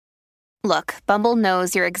Look, Bumble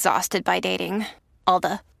knows you're exhausted by dating. All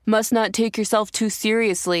the must not take yourself too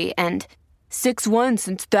seriously and 6'1"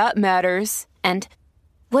 since that matters. And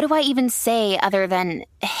what do I even say other than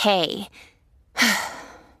hey?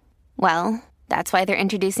 Well, that's why they're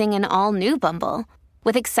introducing an all-new Bumble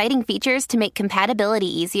with exciting features to make compatibility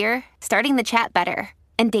easier, starting the chat better,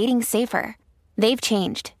 and dating safer. They've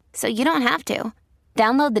changed, so you don't have to.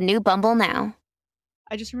 Download the new Bumble now.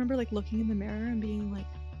 I just remember like looking in the mirror and being like,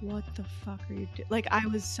 what the fuck are you doing? Like, I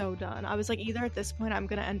was so done. I was like, either at this point I'm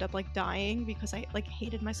gonna end up like dying because I like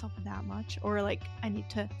hated myself that much, or like I need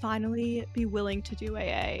to finally be willing to do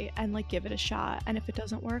AA and like give it a shot, and if it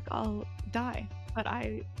doesn't work, I'll die. But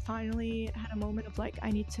I finally had a moment of like, I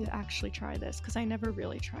need to actually try this because I never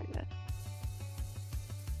really tried it.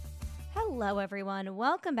 Hello, everyone.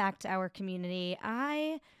 Welcome back to our community.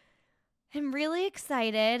 I am really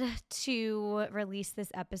excited to release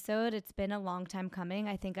this episode. It's been a long time coming.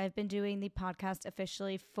 I think I've been doing the podcast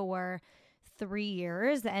officially for 3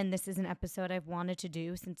 years, and this is an episode I've wanted to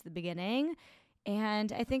do since the beginning.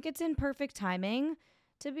 And I think it's in perfect timing,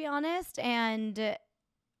 to be honest. And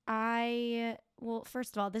well,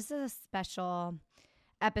 first of all, this is a special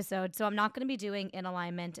episode, so I'm not going to be doing in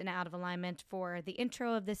alignment and out of alignment for the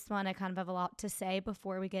intro of this one. I kind of have a lot to say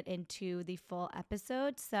before we get into the full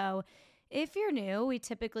episode. So if you're new, we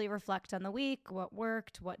typically reflect on the week, what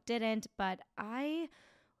worked, what didn't, but I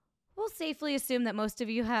will safely assume that most of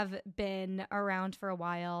you have been around for a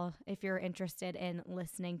while if you're interested in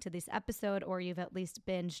listening to this episode, or you've at least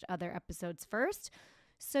binged other episodes first.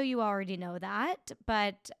 So you already know that,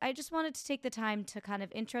 but I just wanted to take the time to kind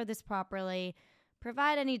of intro this properly,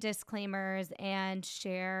 provide any disclaimers, and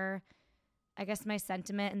share, I guess, my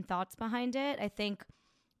sentiment and thoughts behind it. I think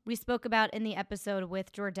we spoke about in the episode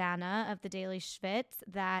with Jordana of the Daily Schwitz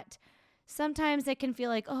that sometimes it can feel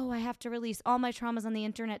like, oh, I have to release all my traumas on the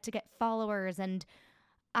internet to get followers, and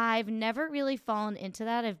I've never really fallen into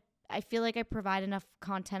that. I feel like I provide enough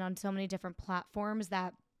content on so many different platforms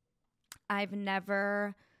that I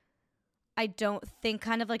don't think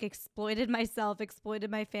kind of like exploited myself, exploited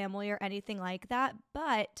my family or anything like that.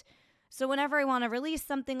 But so whenever I want to release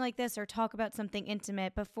something like this or talk about something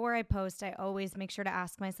intimate, before I post, I always make sure to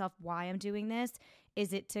ask myself why I'm doing this.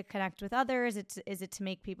 Is it to connect with others? Is it to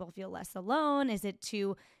make people feel less alone? Is it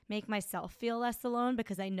to make myself feel less alone?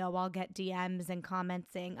 Because I know I'll get DMs and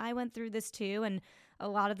comments saying, I went through this too. And a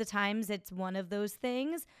lot of the times it's one of those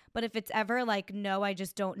things. But if it's ever like, no, I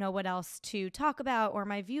just don't know what else to talk about, or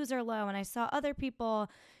my views are low and I saw other people,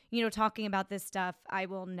 talking about this stuff, I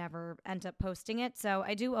will never end up posting it. So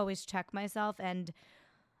I do always check myself. And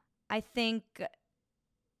I think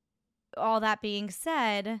all that being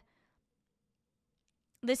said,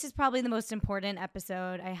 this is probably the most important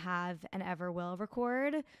episode I have and ever will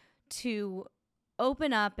record, to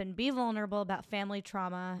open up and be vulnerable about family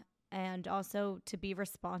trauma, and also to be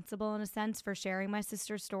responsible in a sense for sharing my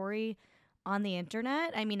sister's story on the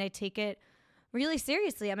internet. I mean, I take it really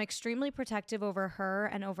seriously. I'm extremely protective over her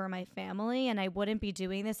and over my family, and I wouldn't be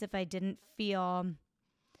doing this if I didn't feel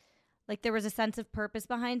like there was a sense of purpose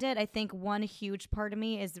behind it. I think one huge part of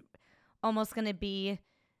me is almost going to be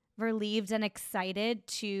relieved and excited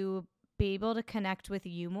to be able to connect with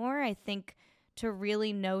you more. I think to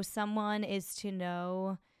really know someone is to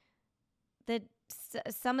know that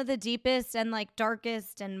some of the deepest and like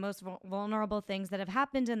darkest and most vulnerable things that have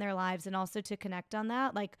happened in their lives, and also to connect on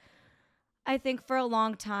that. Like, I think for a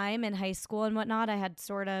long time in high school and whatnot, I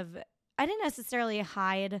didn't necessarily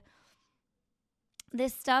hide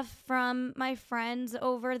this stuff from my friends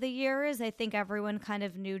over the years. I think everyone kind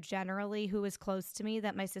of knew generally, who was close to me,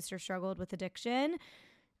 that my sister struggled with addiction.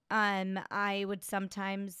 I would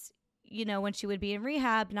sometimes, when she would be in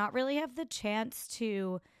rehab, not really have the chance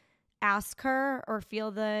to ask her or feel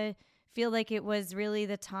like it was really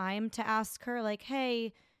the time to ask her, like,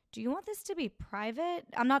 hey, do you want this to be private?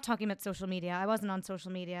 I'm not talking about social media. I wasn't on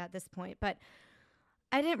social media at this point, but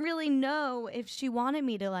I didn't really know if she wanted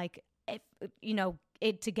me to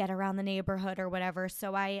it to get around the neighborhood or whatever.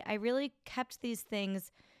 So I really kept these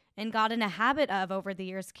things and got in a habit of, over the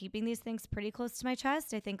years, keeping these things pretty close to my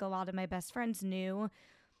chest. I think a lot of my best friends knew.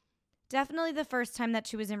 Definitely the first time that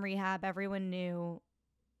she was in rehab, everyone knew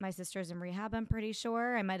my sister's in rehab, I'm pretty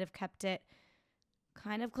sure. I might have kept it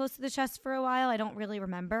kind of close to the chest for a while. I don't really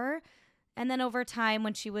remember. And then over time,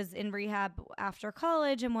 when she was in rehab after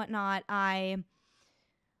college and whatnot, I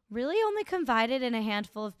really only confided in a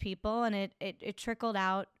handful of people, and it trickled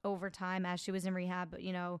out over time as she was in rehab. But,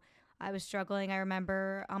 I was struggling. I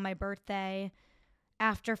remember on my birthday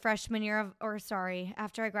after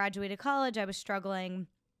after I graduated college, I was struggling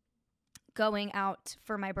going out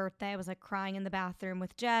for my birthday. I was like crying in the bathroom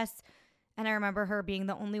with Jess, And I remember her being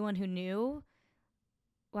the only one who knew.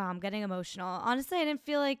 Wow, I'm getting emotional. Honestly,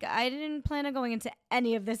 I didn't plan on going into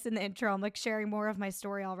any of this in the intro. I'm like sharing more of my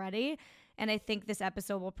story already. And I think this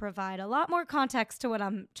episode will provide a lot more context to what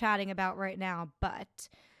I'm chatting about right now. But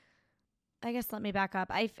I guess let me back up.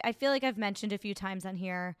 I feel like I've mentioned a few times on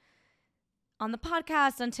here, on the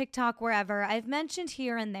podcast, on TikTok, wherever, I've mentioned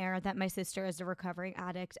here and there that my sister is a recovering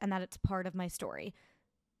addict and that it's part of my story.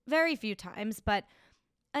 Very few times, but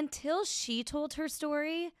until she told her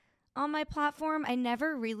story on my platform, I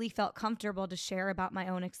never really felt comfortable to share about my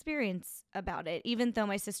own experience about it. Even though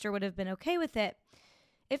my sister would have been okay with it,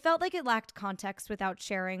 it felt like it lacked context without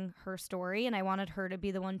sharing her story, and I wanted her to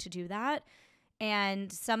be the one to do that.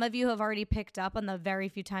 And some of you have already picked up on the very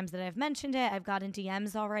few times that I've mentioned it. I've gotten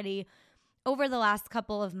DMs already over the last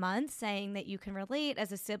couple of months saying that you can relate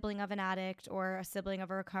as a sibling of an addict or a sibling of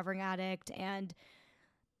a recovering addict. And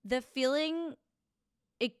the feeling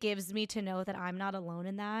it gives me to know that I'm not alone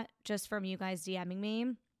in that, just from you guys DMing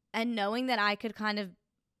me, and knowing that I could kind of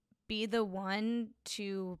be the one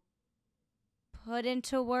to put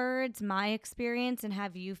into words my experience and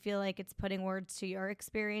have you feel like it's putting words to your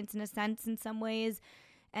experience in a sense in some ways.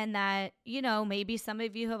 And that, you know, maybe some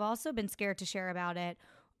of you have also been scared to share about it,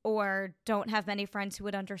 or don't have many friends who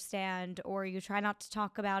would understand, or you try not to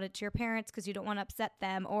talk about it to your parents because you don't want to upset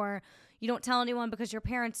them, or you don't tell anyone because your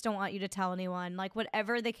parents don't want you to tell anyone. Like,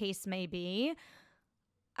 whatever the case may be,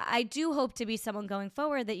 I do hope to be someone going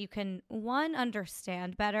forward that you can, one,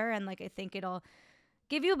 understand better. And like, I think it'll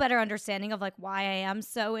give you a better understanding of like why I am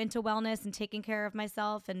so into wellness and taking care of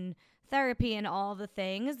myself and therapy and all the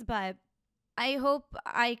things. But I hope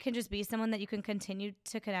I can just be someone that you can continue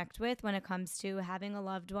to connect with when it comes to having a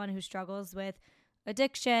loved one who struggles with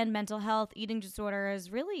addiction, mental health, eating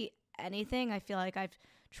disorders, really anything. I feel like I've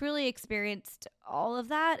truly experienced all of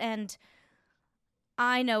that. And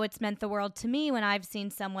I know it's meant the world to me when I've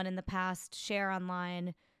seen someone in the past share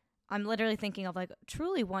online. I'm literally thinking of like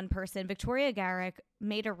truly one person. Victoria Garrick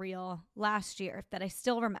made a reel last year that I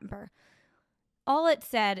still remember. All it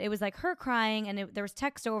said, it was like her crying, and there was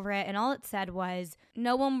text over it, and all it said was,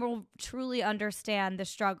 no one will truly understand the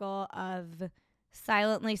struggle of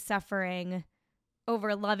silently suffering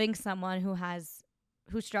over loving someone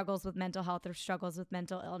who struggles with mental health or struggles with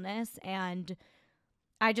mental illness. And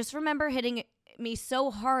I just remember hitting me so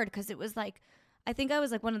hard because it was like, I think I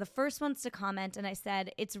was like one of the first ones to comment, and I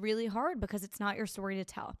said, it's really hard because it's not your story to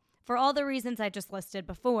tell. For all the reasons I just listed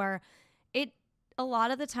before, it a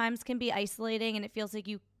lot of the times can be isolating, and it feels like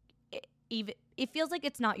it feels like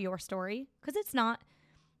it's not your story, because it's not.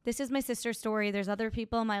 This is my sister's story. There's other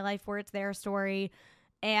people in my life where it's their story,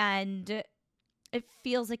 and it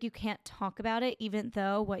feels like you can't talk about it, even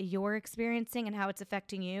though what you're experiencing and how it's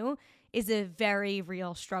affecting you is a very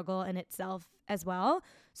real struggle in itself as well.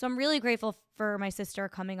 So I'm really grateful for my sister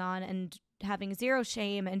coming on and having zero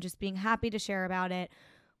shame and just being happy to share about it.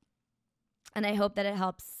 And I hope that it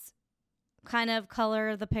helps kind of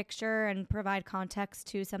color the picture and provide context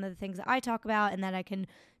to some of the things that I talk about, and that I can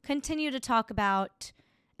continue to talk about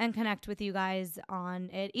and connect with you guys on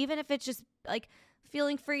it, even if it's just like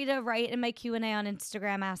feeling free to write in my Q&A on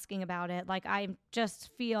Instagram asking about it. Like, I just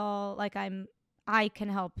feel like I can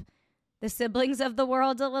help the siblings of the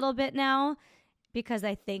world a little bit now, because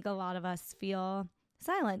I think a lot of us feel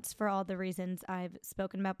silenced for all the reasons I've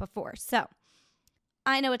spoken about before. So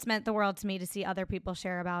I know it's meant the world to me to see other people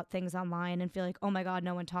share about things online and feel like, oh my God,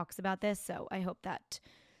 no one talks about this. So I hope that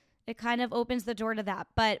it kind of opens the door to that.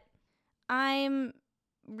 But I'm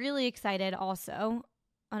really excited also,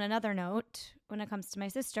 on another note, when it comes to my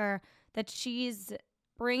sister, that she's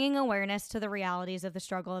bringing awareness to the realities of the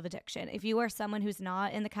struggle of addiction. If you are someone who's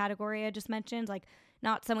not in the category I just mentioned, like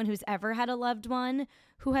not someone who's ever had a loved one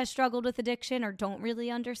who has struggled with addiction or don't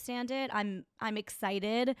really understand it, I'm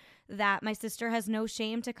excited that my sister has no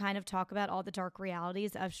shame to kind of talk about all the dark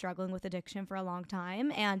realities of struggling with addiction for a long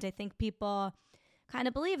time. And I think people kind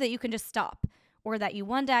of believe that you can just stop, or that you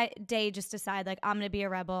one day just decide like, I'm going to be a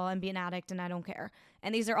rebel and be an addict and I don't care.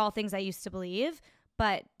 And these are all things I used to believe,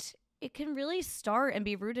 but it can really start and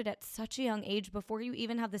be rooted at such a young age before you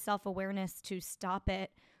even have the self-awareness to stop it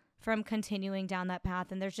from continuing down that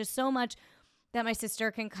path. And there's just so much that my sister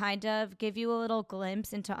can kind of give you a little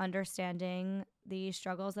glimpse into understanding the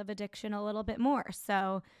struggles of addiction a little bit more.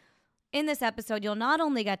 So in this episode, you'll not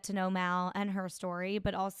only get to know Mal and her story,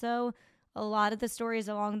 but also a lot of the stories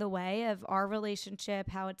along the way of our relationship,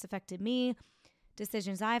 how it's affected me,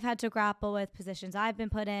 decisions I've had to grapple with, positions I've been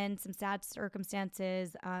put in, some sad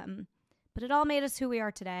circumstances. But it all made us who we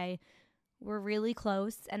are today. We're really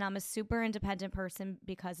close, and I'm a super independent person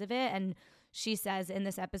because of it. And she says in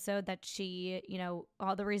this episode that she, you know,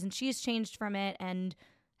 all the reasons she's changed from it and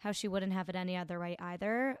how she wouldn't have it any other way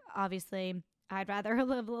either. Obviously, I'd rather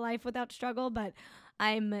live a life without struggle, but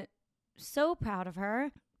I'm so proud of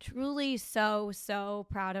her. Truly so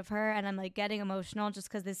proud of her. And I'm like getting emotional just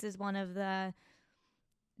because this is one of the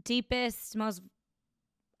deepest, most,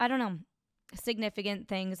 I don't know, significant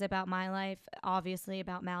things about my life, obviously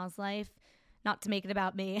about Mal's life. Not to make it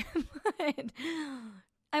about me, but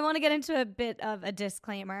I want to get into a bit of a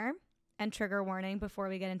disclaimer and trigger warning before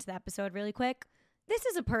we get into the episode really quick. This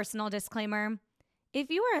is a personal disclaimer. If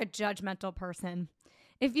you are a judgmental person,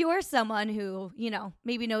 if you are someone who, you know,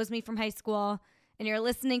 maybe knows me from high school and you're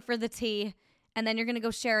listening for the tea and then you're going to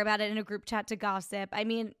go share about it in a group chat to gossip, I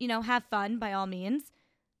mean, you know, have fun by all means.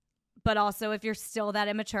 But also, if you're still that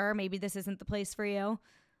immature, maybe this isn't the place for you.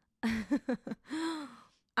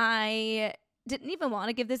 I didn't even want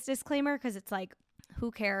to give this disclaimer because it's like, who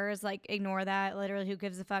cares? Like, ignore that. Literally, who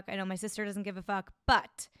gives a fuck? I know my sister doesn't give a fuck.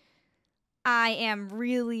 But I am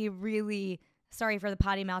really, sorry for the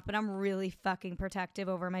potty mouth, but I'm really fucking protective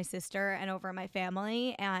over my sister and over my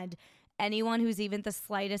family. And anyone who's even the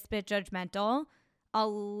slightest bit judgmental,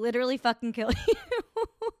 I'll literally fucking kill you.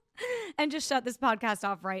 And just shut this podcast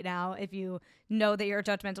off right now if you know that you're a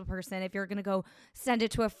judgmental person. If you're going to go send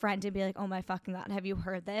it to a friend and be like, oh my fucking God, have you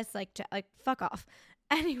heard this? Like fuck off.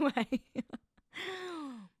 Anyway,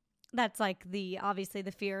 that's like obviously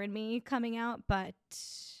the fear in me coming out. But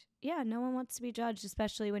yeah, no one wants to be judged,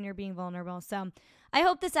 especially when you're being vulnerable. So I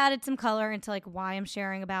hope this added some color into like why I'm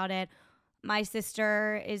sharing about it. My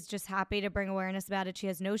sister is just happy to bring awareness about it. She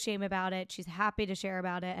has no shame about it. She's happy to share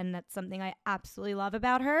about it. And that's something I absolutely love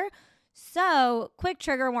about her. So, quick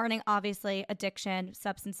trigger warning, obviously, addiction,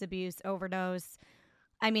 substance abuse, overdose.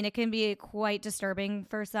 I mean, it can be quite disturbing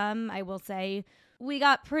for some. I will say we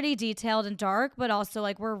got pretty detailed and dark, but also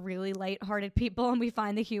like we're really lighthearted people and we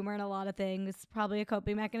find the humor in a lot of things. Probably a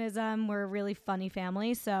coping mechanism. We're a really funny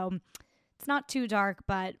family. So, it's not too dark.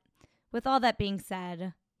 But with all that being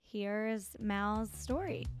said, here's Mal's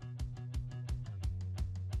story.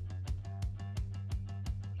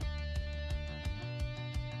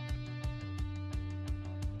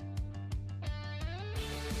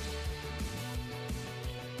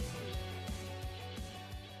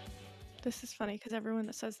 This is funny because everyone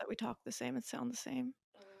that says that we talk the same and sound the same.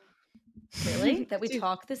 Really? That we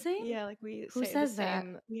talk the same? Yeah, like we Who say says the that?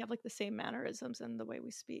 same. We have like the same mannerisms and the way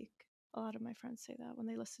we speak. A lot of my friends say that when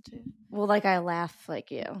they listen to. Well, like I laugh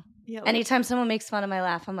like you. Yeah. Like, anytime someone makes fun of my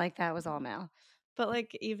laugh, I'm like, that was all Mal. But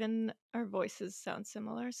like even our voices sound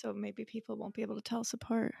similar, so maybe people won't be able to tell us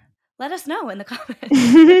apart. Let us know in the comments.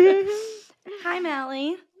 Hi,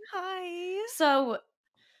 Mally. Hi. So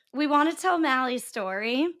we want to tell Mally's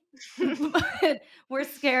story, but we're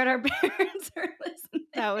scared our parents are listening.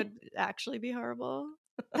 That would actually be horrible.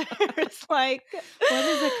 It's like, what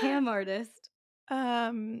is a cam artist?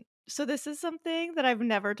 So this is something that I've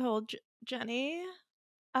never told Jenny.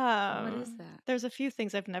 What is that? There's a few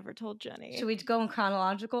things I've never told Jenny. Should we go in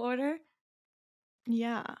chronological order?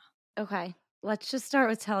 Yeah. Okay. Let's just start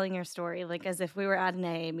with telling your story, like as if we were at an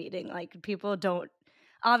AA meeting. Like people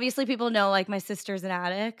obviously people know like my sister's an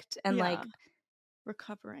addict and like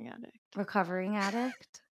recovering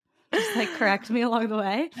addict. Just like correct me along the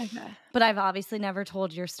way. Okay. But I've obviously never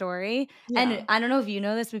told your story. Yeah. And I don't know if you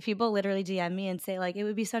know this, but people literally DM me and say like, it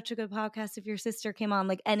would be such a good podcast if your sister came on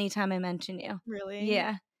like anytime I mention you. Really?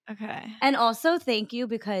 Yeah. Okay. And also thank you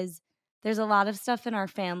because there's a lot of stuff in our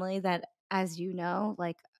family that, as you know,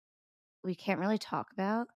 like we can't really talk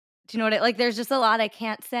about. Do you know what like there's just a lot I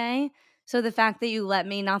can't say. So the fact that you let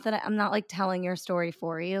me, not that I'm not like telling your story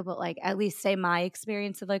for you, but like at least say my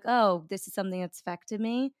experience of like, oh, this is something that's affected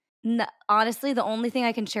me. No, honestly, the only thing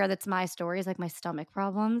I can share that's my story is like my stomach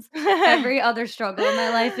problems. Every other struggle in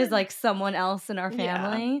my life is like someone else in our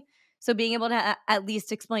family. Yeah. So being able to at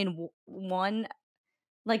least explain one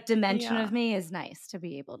like dimension of me is nice to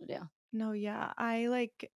be able to do. No, yeah. I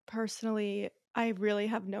like personally, I really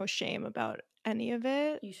have no shame about any of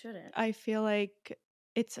it. You shouldn't. I feel like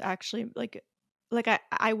it's actually like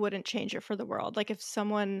I wouldn't change it for the world. Like if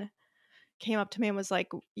someone came up to me and was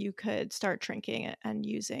like, you could start drinking and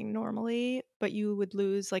using normally, but you would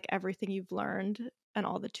lose like everything you've learned and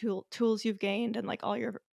all the tools you've gained and like all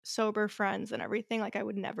your sober friends and everything, like I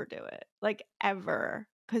would never do it, like ever,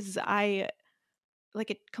 because I like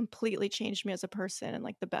it completely changed me as a person in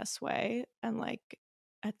like the best way. And like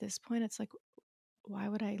at this point it's like, why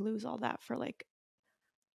would I lose all that for like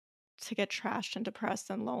to get trashed and depressed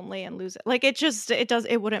and lonely and lose it? Like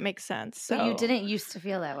it wouldn't make sense. So but you didn't used to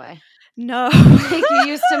feel that way. No. Like you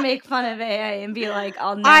used to make fun of AA and be like,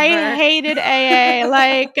 I'll never. I hated AA,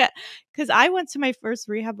 like, because I went to my first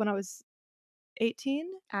rehab when I was 18.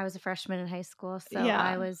 I was a freshman in high school, so Yeah.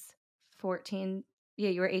 I was 14. Yeah,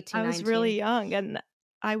 you were 18, I was 19. really young, and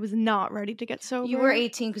I was not ready to get sober. You were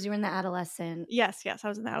 18 because you were in the adolescent. Yes, I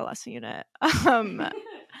was in the adolescent unit.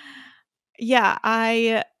 Yeah,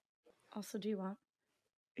 I Also, do you want?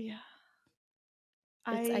 yeah.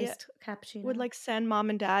 It's I iced cappuccino. would like send mom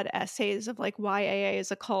and dad essays of like why AA is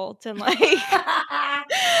a cult, and like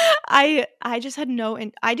I just had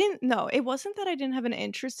I didn't know. It wasn't that I didn't have an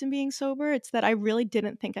interest in being sober, it's that I really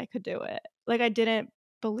didn't think I could do it. Like I didn't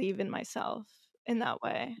believe in myself in that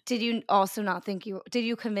way. Did you also not think did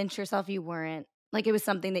you convince yourself you weren't? Like it was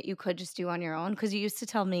something that you could just do on your own? Because you used to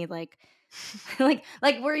tell me like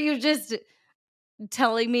were you just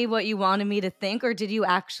telling me what you wanted me to think, or did you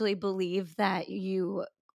actually believe that you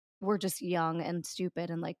were just young and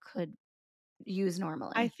stupid and like could use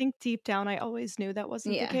normally? I think deep down I always knew that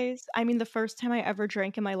wasn't the Yeah. case. I mean, the first time I ever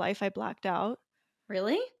drank in my life, I blacked out.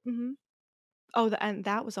 Really? Mhm. Oh, and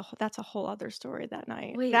that's a whole other story that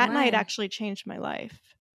night. Wait, That night when? actually changed my life.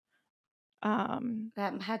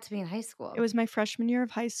 That had to be in high school. It was my freshman year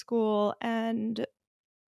of high school, and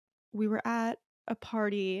we were at a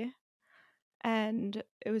party, and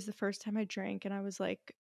it was the first time I drank, and I was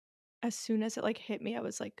like, as soon as it like hit me, I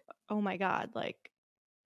was like, oh my God, like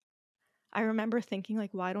I remember thinking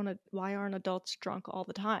like why aren't adults drunk all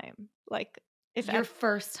the time? Like if Your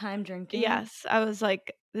first time drinking? yes, I was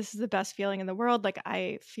like, this is the best feeling in the world. Like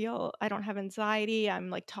I feel I don't have anxiety. I'm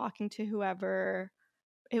like talking to whoever.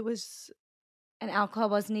 It was And alcohol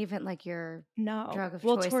wasn't even like your no. drug of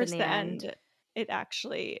Well, choice towards in the the end. end, it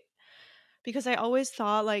actually because I always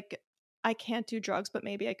thought like I can't do drugs, but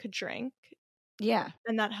maybe I could drink. Yeah.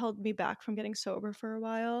 And that held me back from getting sober for a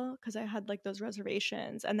while because I had like those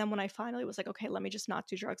reservations. And then when I finally was like, okay, let me just not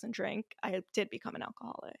do drugs and drink, I did become an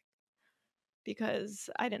alcoholic because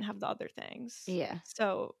I didn't have the other things. Yeah.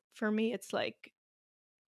 So for me, it's like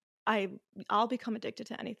I'll become addicted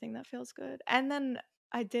to anything that feels good. And then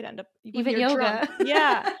I did end up when Even you're yoga. drunk.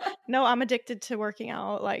 Yeah. No, I'm addicted to working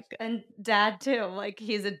out. Like, And dad too. Like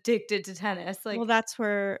he's addicted to tennis. Like well, that's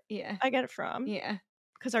where yeah. I get it from. Yeah.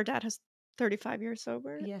 Because our dad has 35 years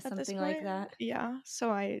sober. Yeah, at this something like point. that. Yeah.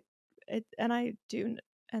 So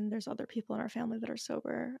and there's other people in our family that are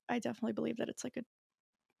sober. I definitely believe that it's like a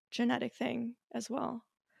genetic thing as well.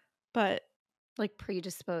 But Like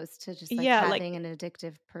predisposed to just like yeah, like having an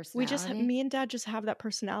addictive personality. me and dad just have that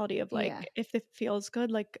personality of like, Yeah. if it feels good,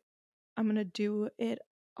 like I'm gonna do it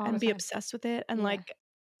All and the be time. obsessed with it and Yeah. like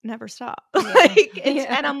never stop. Yeah. Like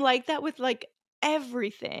Yeah. and I'm like that with like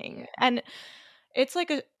everything. Yeah. And it's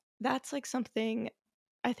like that's like something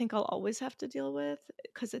I think I'll always have to deal with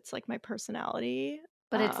because it's like my personality.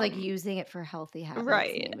 But it's like using it for healthy habits.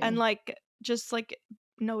 Right. Maybe. And like just like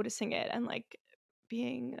noticing it and like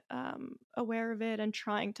being aware of it and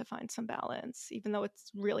trying to find some balance, even though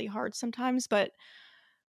it's really hard sometimes. But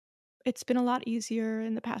it's been a lot easier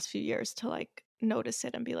in the past few years to like notice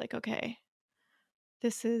it and be like, okay,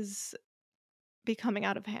 this is becoming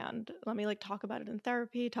out of hand. Let me like talk about it in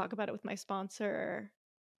therapy, talk about it with my sponsor.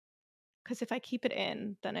 Because if I keep it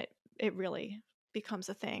in, then it really becomes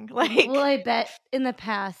a thing. Like, well, I bet in the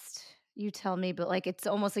past you tell me, but like it's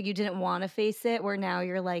almost like you didn't want to face it, where now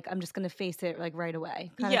you're like, I'm just gonna face it like right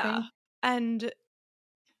away. Kind of thing. And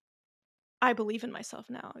I believe in myself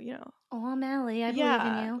now, you know. Oh, Mally, I believe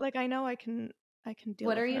in you. Like I know I can deal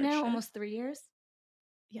What with are you hard now? shit. Almost 3 years?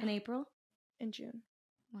 Yeah. In April? In June.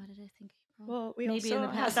 Why did I think April? Well, we maybe also in the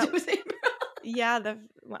had past that it was April. yeah,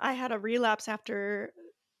 I had a relapse after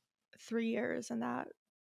 3 years, and that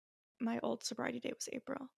my old sobriety date was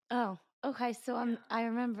April. Oh, okay. So I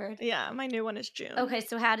remembered. Yeah, my new one is June. Okay,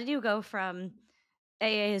 so how did you go from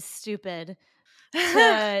AA is stupid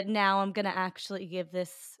to now I'm gonna actually give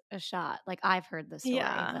this a shot? Like I've heard this story,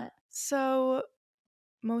 but so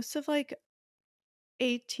most of like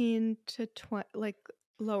 18 to 20, like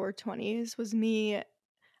lower 20s was me.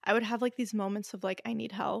 I would have like these moments of like I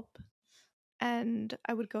need help, and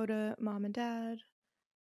I would go to mom and dad.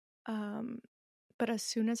 But as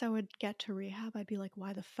soon as I would get to rehab, I'd be like,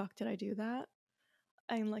 why the fuck did I do that?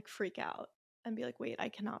 And like freak out and be like, wait, I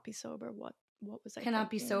cannot be sober. What was I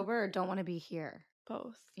cannot be thinking? sober or don't want to be here.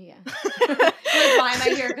 Both. Yeah. Like, why am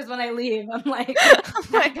I here? Because when I leave, I'm like,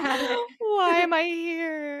 I got it. Why am I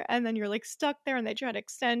here? And then you're like stuck there, and they try to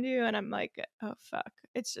extend you, and I'm like, oh fuck.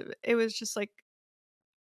 It was just like,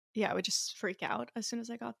 yeah, I would just freak out as soon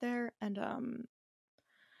as I got there, and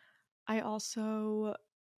I also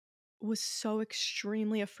was so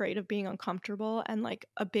extremely afraid of being uncomfortable, and like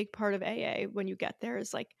a big part of AA when you get there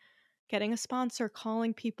is like getting a sponsor,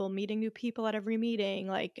 calling people, meeting new people at every meeting,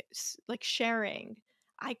 like sharing.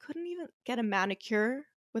 I couldn't even get a manicure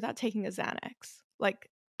without taking a Xanax.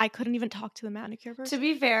 Like, I couldn't even talk to the manicure To person.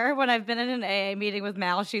 be fair, when I've been in an AA meeting with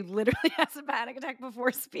Mal, she literally has a panic attack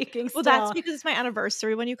before speaking. Well, that's because it's my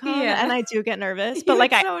anniversary when you come, Yeah. and I do get nervous. You But like,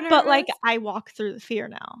 get so but like, nervous. I walk through the fear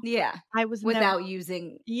now. Yeah. I was Without never,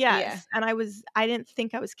 using. yes, and I didn't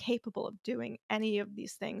think I was capable of doing any of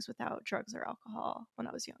these things without drugs or alcohol when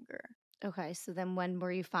I was younger. Okay, so then when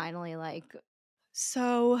were you finally like?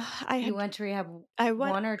 So You went to rehab I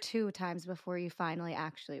went 1 or 2 times before you finally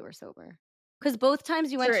actually were sober? Because both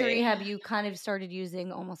times you went to 3. rehab, you kind of started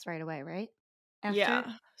using almost right away, right? After?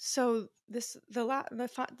 Yeah. So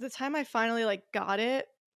the time I finally like got it,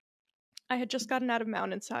 I had just gotten out of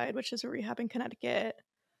Mountainside, which is a rehab in Connecticut.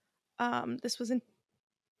 This was in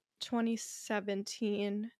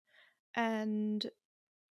 2017, and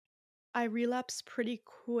I relapsed pretty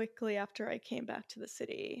quickly after I came back to the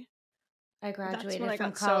city. I That's when graduated I from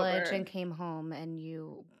got college sober. and came home, and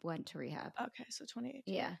you went to rehab. Okay, so 2018.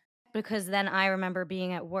 Yeah. Because then I remember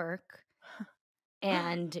being at work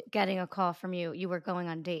and getting a call from you. You were going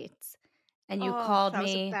on dates, and you called that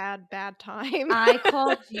was me. a bad time. I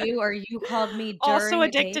called you, or you called me during Also the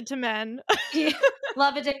addicted date. to men. Yeah,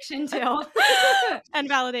 love addiction too. And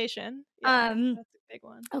validation. Yeah, that's a big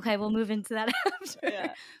one. Okay, we'll move into that after.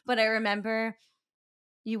 Yeah. But I remember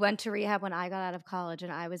you went to rehab when I got out of college,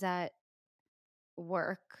 and I was at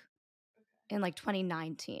work in like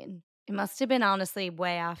 2019. It must have been honestly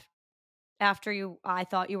way after you. I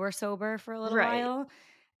thought you were sober for a little Right. while,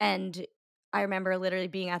 and I remember literally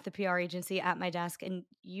being at the PR agency at my desk, and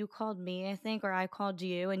you called me, I think, or I called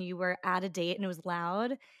you, and you were at a date, and it was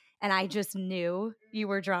loud, and I just knew you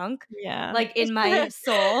were drunk. Yeah. Like in my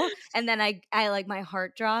soul. And then I like my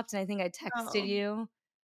heart dropped, and I think I texted Oh. you.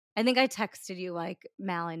 I think I texted you like,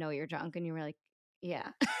 Mal, I know you're drunk. And you were like, yeah.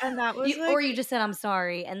 And that was Or you just said, I'm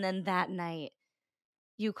sorry. And then that night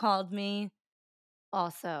you called me,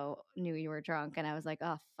 also knew you were drunk. And I was like,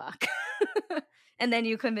 oh, fuck. And then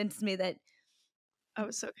you convinced me that. I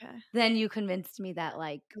was okay. Then you convinced me that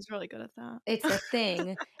like. I was really good at that. It's a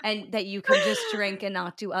thing, and that you can just drink and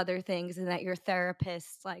not do other things, and that your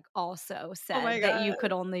therapist like also said that you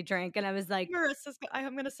could only drink. And I was like, Marissa's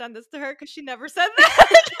I'm gonna send this to her because she never said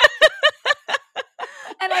that.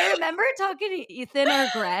 And I remember talking to Ethan or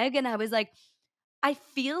Greg, and I was like, I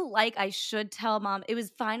feel like I should tell mom. It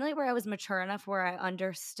was finally where I was mature enough where I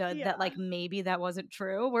understood that like maybe that wasn't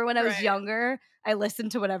true. Where when I was younger, I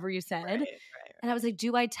listened to whatever you said. Right. And I was like,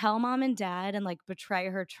 do I tell mom and dad and like betray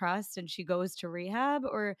her trust and she goes to rehab,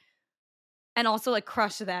 or and also like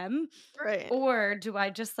crush them? Right. Or do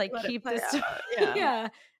I just like Let keep it play this? out. Yeah. Yeah.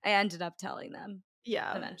 I ended up telling them.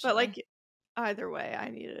 Yeah. Eventually. But like either way,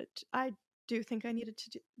 I do think I needed to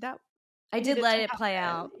do that. I did let it play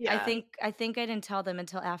happen. out. Yeah. I think I didn't tell them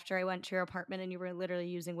until after I went to your apartment and you were literally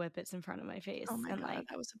using whippets in front of my face. Oh my and god, like,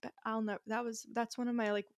 that was a bad. That's one of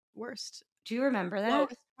my like worst. Do you remember that?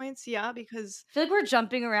 Lowest points, yeah, because I feel like we're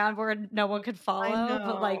jumping around where no one could follow,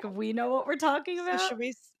 but like know. we know what we're talking about. So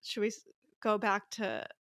should we go back to?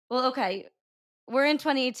 Well, okay. We're in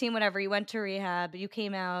 2018, whatever. You went to rehab, you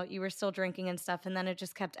came out, you were still drinking and stuff, and then it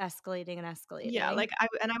just kept escalating and escalating. Yeah, like I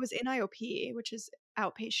was in IOP, which is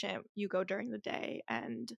outpatient. You go during the day,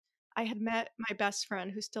 and I had met my best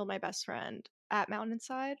friend, who's still my best friend, at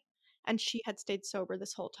Mountainside, and she had stayed sober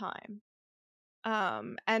this whole time.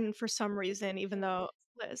 And for some reason, even though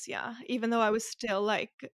I was still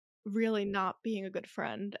like really not being a good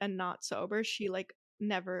friend and not sober, she like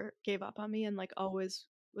never gave up on me and like always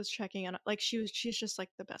was checking in. Like she's just like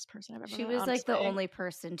the best person I've ever met. She was like the honestly. only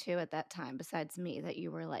person too at that time besides me that you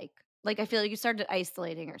were like I feel like you started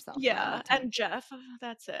isolating yourself. Yeah, and Jeff,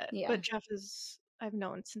 that's it. Yeah. But Jeff I've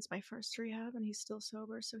known since my first rehab, and he's still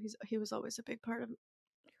sober, so he was always a big part of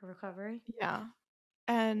your recovery. Yeah,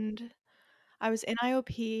 and I was in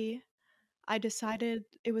IOP. I decided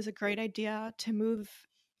it was a great idea to move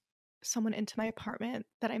someone into my apartment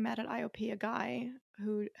that I met at IOP, a guy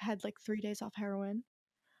who had like 3 days off heroin.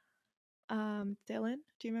 Dylan,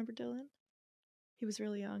 do you remember Dylan? He was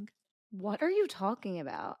really young. What are you talking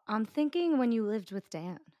about? I'm thinking when you lived with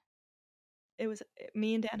Dan. It was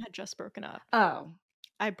me and Dan had just broken up. Oh.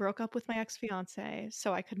 I broke up with my ex-fiance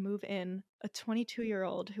so I could move in a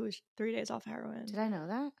 22-year-old who was 3 days off heroin. Did I know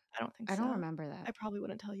that? I don't think so. I don't remember that. I probably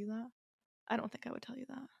wouldn't tell you that. I don't think I would tell you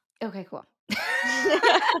that. Okay, cool.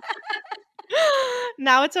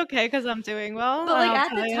 Now it's okay because I'm doing well. But like at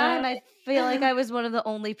the time, I feel like I was one of the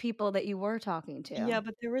only people that you were talking to. Yeah,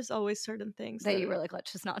 but there was always certain things that you were like,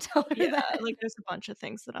 let's just not tell her that. Like there's a bunch of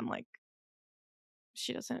things that I'm like,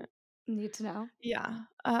 she doesn't Need to know. Yeah.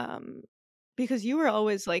 Because you were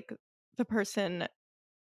always like the person,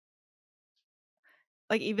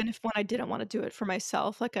 like even if when I didn't want to do it for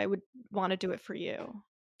myself, like I would want to do it for you.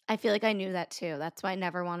 I feel like I knew that too. That's why I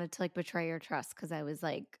never wanted to like betray your trust because I was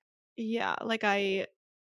like, Yeah, like I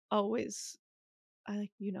always I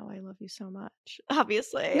love you so much,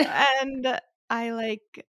 obviously. And I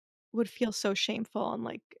like would feel so shameful and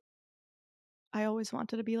like I always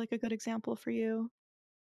wanted to be like a good example for you.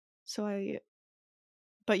 So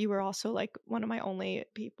but you were also like one of my only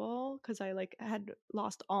people because I like had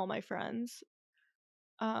lost all my friends.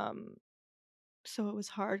 Um, so it was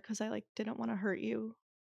hard because I like didn't want to hurt you.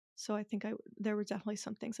 So I think there were definitely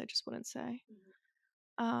some things I just wouldn't say.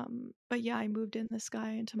 But yeah, I moved in this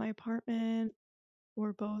guy into my apartment.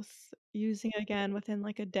 We're both using again within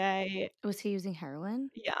like a day. was he using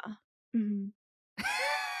heroin? Yeah. hmm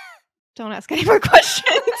Don't ask any more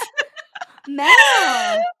questions. Mel!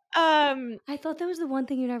 um, I thought that was the one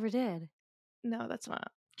thing you never did. no, that's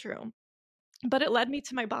not true. But it led me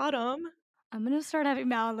to my bottom. I'm gonna start having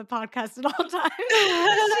Mal on the podcast at all times.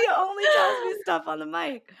 She only tells me stuff on the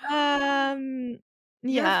mic.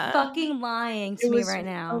 You're Yeah. fucking lying to It me was right a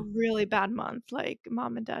now. really bad month. Like,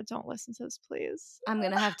 mom and dad, don't listen to this, please. I'm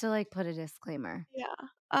gonna have to like put a disclaimer.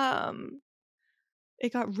 Yeah.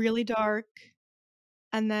 It got really dark,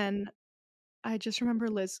 and then I just remember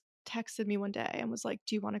Liz texted me one day and was like,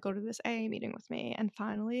 "Do you want to go to this AA meeting with me?" And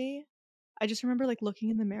finally, I just remember like looking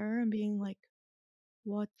in the mirror and being like,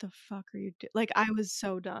 "What the fuck are you doing?" Like, I was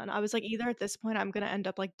so done. I was like, either at this point I'm gonna end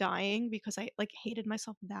up like dying because I like hated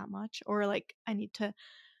myself that much, or like I need to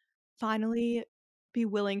finally be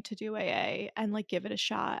willing to do AA and like give it a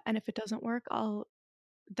shot. And if it doesn't work, I'll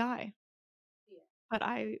die. But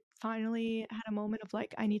I finally had a moment of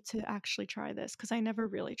like, I need to actually try this because I never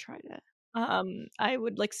really tried it. I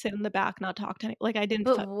would like sit in the back, not talk to any, like I didn't.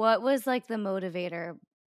 But what was like the motivator?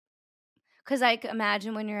 Because I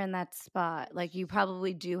imagine when you're in that spot, like you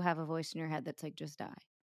probably do have a voice in your head that's like, just die.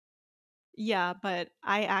 Yeah, but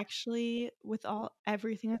I actually, with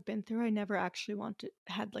everything I've been through, I never actually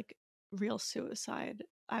had like real suicide.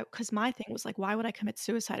 Because my thing was like, why would I commit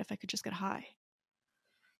suicide if I could just get high?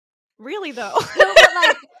 Really though. No,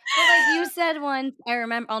 but like you said once, I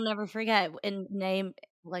remember, I'll never forget, in name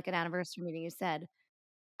like an anniversary meeting, you said,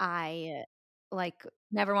 I like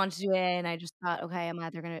never wanted to do AA, and I just thought, okay, I'm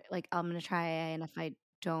gonna try AA, and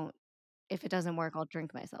if it doesn't work, I'll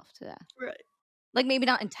drink myself to death. Right. Like maybe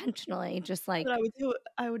not intentionally, just like. But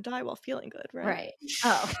I would die while feeling good, right? Right.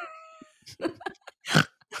 Oh.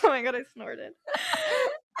 Oh my god, I snorted.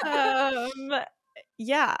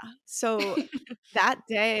 Yeah. So that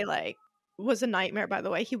day like was a nightmare, by the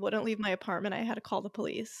way. He wouldn't leave my apartment. I had to call the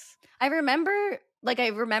police. I remember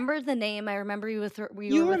the name. I remember you were with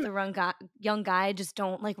the young guy. I just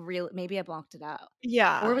don't like maybe I blocked it out.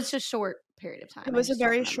 Yeah. Or it was just a short period of time. It was a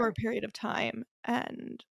very short period of time.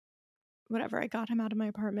 And whatever, I got him out of my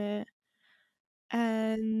apartment.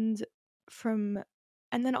 And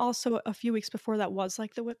then also a few weeks before that was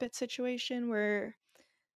like the Whippet situation where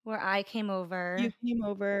I came over. You came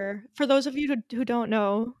over. For those of you who don't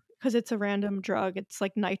know, because it's a random drug, it's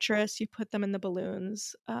like nitrous. You put them in the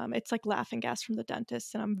balloons. It's like laughing gas from the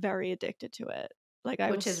dentist, and I'm very addicted to it.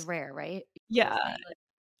 Which is rare, right? Yeah.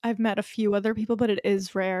 I've met a few other people, but it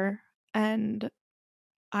is rare. And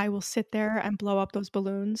I will sit there and blow up those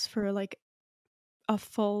balloons for like a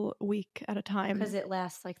full week at a time. Because it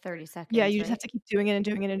lasts like 30 seconds. Yeah, you just have to keep doing it and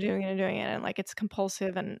doing it and doing it and doing it. And like it's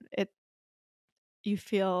compulsive, and you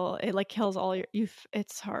feel it like kills all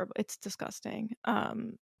it's horrible. It's disgusting.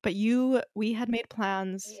 But we had made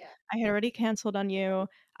plans. Yeah. I had already canceled on you.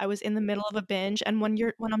 I was in the middle of a binge, and when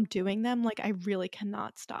I'm doing them, like I really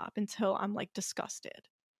cannot stop until I'm like disgusted.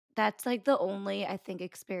 That's like the only, I think,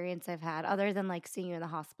 experience I've had other than like seeing you in the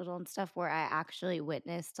hospital and stuff where I actually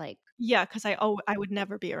witnessed like. Yeah, because I would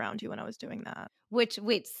never be around you when I was doing that.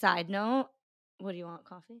 Wait, side note, what do you want,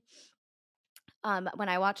 coffee? When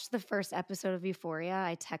I watched the first episode of Euphoria,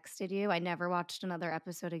 I texted you. I never watched another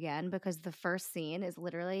episode again because the first scene is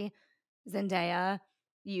literally Zendaya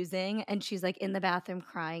using, and she's like in the bathroom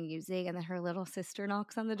crying using, and then her little sister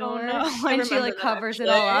knocks on the door. Oh, no. And she like covers it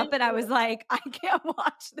all up, and I was like, I can't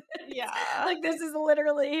watch this. Yeah. Like this is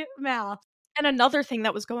literally Mal. And another thing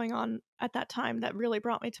that was going on at that time that really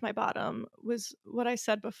brought me to my bottom was what I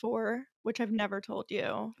said before, which I've never told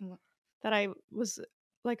you, that I was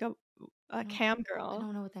like a cam girl. I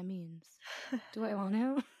don't know what that means. Do I want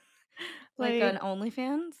to? Like an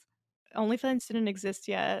OnlyFans? OnlyFans didn't exist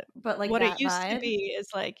yet. But like what it used to be is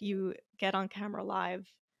like you get on camera live.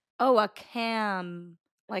 Oh, a cam.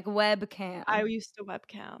 Like webcam. I used to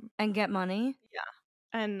webcam. And get money? Yeah.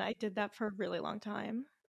 and I did that for a really long time.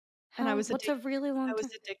 And I was What's a really long time?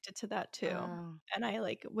 addicted to that too. Oh. And I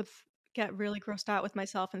like would get really grossed out with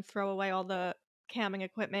myself and throw away all the camming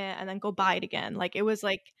equipment and then go buy it again. Like it was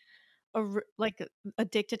like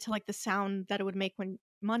addicted to like the sound that it would make when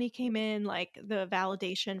money came in, like the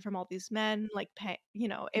validation from all these men, like pay,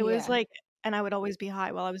 it was Yeah. like, and I would always be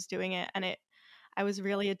high while I was doing it, and I was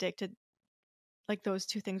really addicted. Like those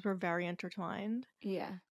two things were very intertwined.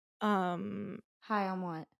 Yeah. Um, High on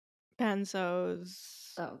what?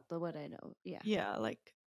 benzos. Oh, the what I know. Yeah. Yeah,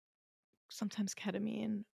 like sometimes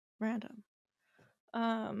ketamine, random.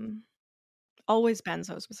 Always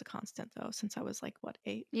benzos was a constant though, since I was like what,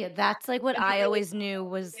 8. Yeah, that's like what And not I really always knew the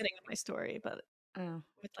was. beginning of my story, but Oh,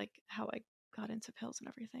 with like how I got into pills and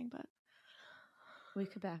everything. But we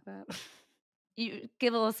could back up. You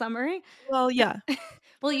give a little summary? well, yeah,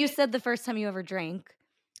 Well, you said the first time you ever drank.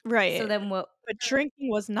 So right. then what? But drinking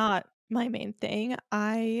was not my main thing.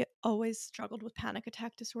 I always struggled with panic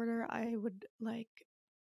attack disorder. I would like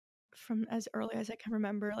from as early as I can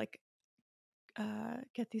remember, like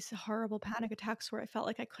get these horrible panic attacks where I felt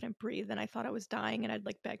like I couldn't breathe and I thought I was dying, and I'd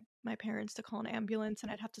like beg my parents to call an ambulance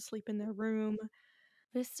and I'd have to sleep in their room.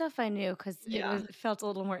 This stuff I knew because Yeah. it felt a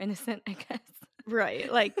little more innocent, I guess.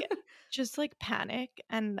 Right. Like just like panic,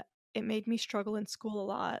 and it made me struggle in school a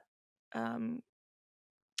lot.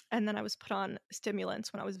 And then I was put on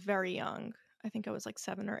stimulants when I was very young. I think I was like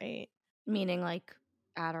 7 or 8. Meaning like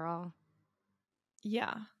Adderall.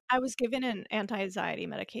 Yeah. I was given an anti-anxiety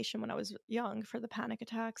medication when I was young for the panic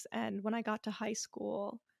attacks, and when I got to high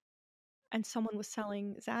school and someone was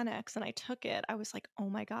selling Xanax and I took it, I was like, "Oh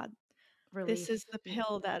my god, this Relief. is the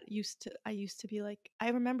pill that I used to be like." I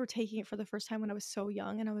remember taking it for the first time when I was so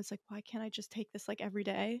young, and I was like, "Why can't I just take this like every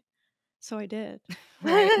day?" So I did.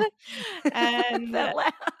 Right. And That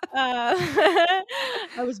laugh.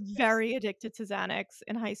 I was very addicted to Xanax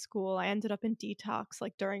in high school. I ended up in detox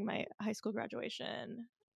like during my high school graduation,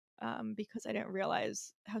 because I didn't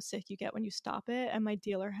realize how sick you get when you stop it. And my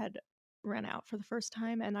dealer had ran out for the first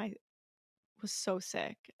time, and I was so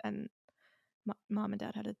sick, and mom and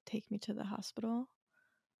dad had to take me to the hospital.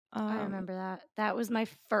 I remember that. That was my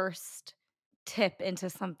first tip into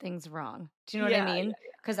something's wrong. Do you know what I Yeah, mean?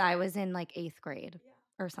 Because I was in like 8th grade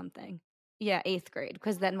or something. Yeah, 8th grade.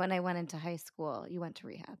 Because then when I went into high school, you went to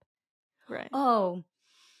rehab. right. Oh,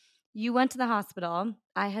 you went to the hospital.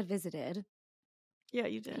 I had visited. Yeah,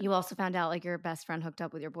 you did. You also found out like your best friend hooked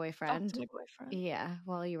up with your Talked boyfriend. to my boyfriend. Yeah,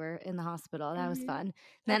 while you were in the hospital. That was Mhm. fun. That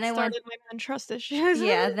Then I went. started my man trust issues.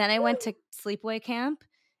 Yeah, then I went to sleepaway camp,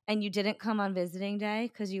 and you didn't come on visiting day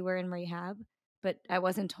because you were in rehab, but I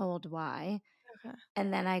wasn't told why. Okay.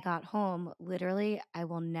 And then I got home. Literally, I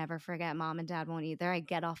will never forget. Mom and dad won't either. I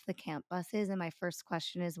get off the camp buses, and my first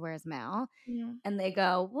question is, "Where's Mal?" Yeah. And they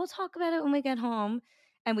go, "We'll talk about it when we get home."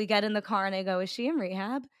 And we get in the car, and I go, "Is she in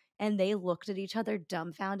rehab?" And they looked at each other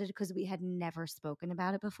dumbfounded because we had never spoken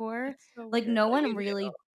about it before. It's so Like, weird no that you one knew.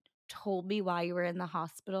 really told me why you were in the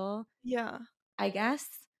hospital, Yeah. I guess.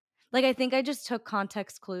 Like, I think I just took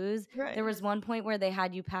context clues. Right. There was one point where they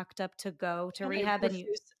had you packed up to go to And I rehab, and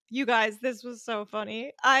you guys, this was so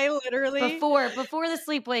funny. I literally before the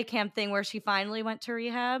sleepaway camp thing where she finally went to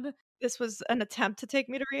rehab. this was an attempt to take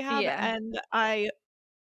me to rehab, Yeah. and I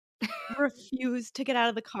refused to get out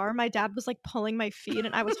of the car. My dad was like pulling my feet,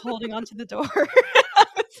 and I was holding onto the door. I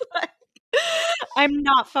was like, I'm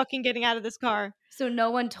not fucking getting out of this car. So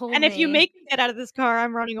no one told And me. if you make me get out of this car,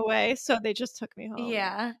 I'm running away. So they just took me home.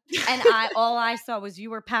 Yeah. And all I saw was you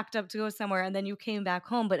were packed up to go somewhere, and then you came back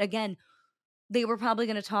home. But again, they were probably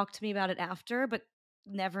going to talk to me about it after, but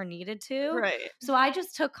never needed to. Right. So I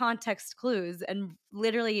just took context clues, and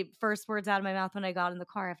literally first words out of my mouth when I got in the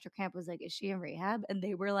car after camp was like, "Is she in rehab?" And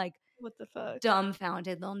they were like, What the fuck?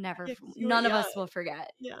 dumbfounded. They'll never, Yeah, 'cause you were none of us young. will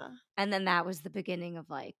forget. Yeah. And then that was the beginning of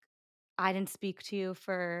like, I didn't speak to you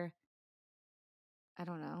for, I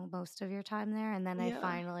don't know, most of your time there. And then I Yeah.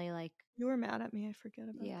 finally like, You were mad at me. I forget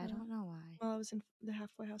about yeah, I that. don't know why. Well, I was in the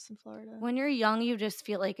halfway house in Florida. When you're young, you just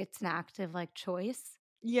feel like it's an active like choice.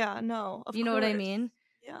 Yeah, no, of You know what I course. mean?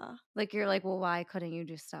 Yeah. Like you're like, well, why couldn't you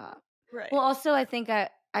just stop? Right. Well, also, I think I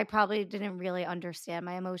probably didn't really understand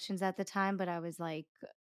my emotions at the time, but I was like,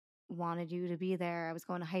 wanted you to be there. I was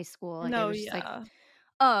going to high school. Like, I No, was just like, yeah.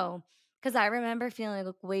 oh. Because I remember feeling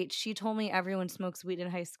like, wait, she told me everyone smokes weed in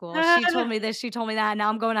high school. She told me this, she told me that. And now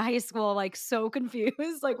I'm going to high school, like so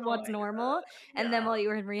confused, like Oh what's my normal. God, And then yeah. while you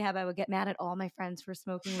were in rehab, I would get mad at all my friends for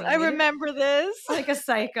smoking weed. I remember this. Like a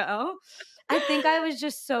psycho. I think I was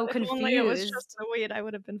just so If only it was just confused. the weed, I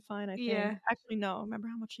would have been fine, I think. Yeah. Actually, no. Remember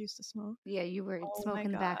how much you used to smoke? Yeah, you were Oh my smoking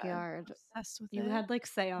in the God. backyard. Obsessed with You it. had like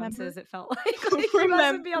seances, Remember? it felt like. Like you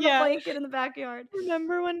must be on the Yeah. blanket in the backyard.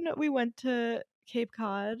 Remember when we went to Cape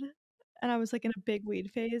Cod and I was like in a big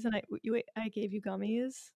weed phase and I gave you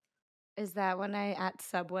gummies? Is that when I at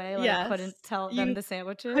Subway like Yes. couldn't tell them You the could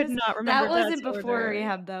sandwiches? not remember That wasn't Dad's before order.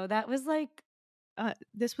 rehab though. That was like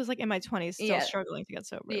This was like in my 20s, still Yeah. struggling to get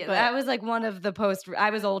sober. Yeah, But that was like one of the post.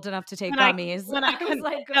 I was old enough to take when I gummies. when I I was couldn't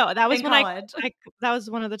like, no, that was in when college. that was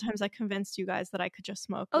one of the times I convinced you guys that I could just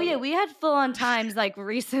smoke Oh yeah, weed. we had full on times like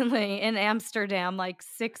recently in Amsterdam, like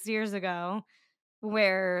 6 years ago,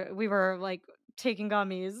 where we were like taking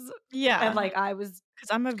gummies, Yeah. and like I was 'Cause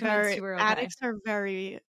I'm a convinced very you were okay. addicts are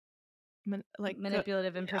very like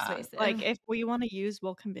Manipulative and yeah, persuasive. like if we want to use,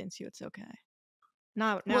 we'll convince you it's okay.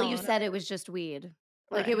 No, Well, no, you no. said it was just weed.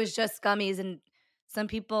 Like it Right. was just gummies, and some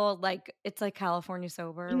people like it's like California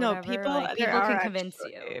sober or No, whatever. people Like there people are can convince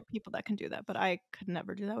actually you. people that can do that, but I could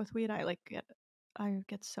never do that with weed. I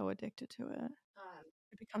get so addicted to it.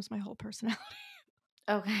 It becomes my whole personality.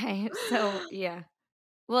 Okay, so yeah.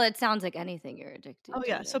 Well, it sounds like anything you're addicted Oh to.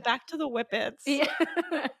 yeah, so back to the whippets.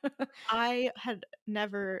 Yeah. I had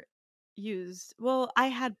never used well, I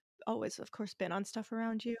had always, of course, been on stuff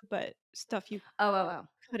around you, but stuff you Oh.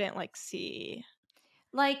 couldn't like see.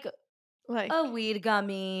 Like Like a weed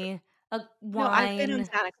gummy, a no, I've been on wine.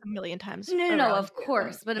 Xanax a million times No, around of you.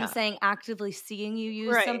 course. But I'm Yeah. saying actively seeing you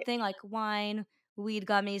use Right. something like wine, weed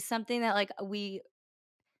gummies, something that like we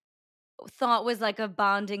thought was like a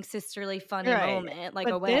bonding sisterly funny Right. moment, like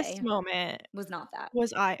But a this way, moment was not that.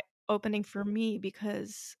 was eye-opening for me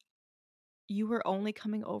because you were only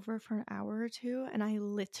coming over for an hour or two, and I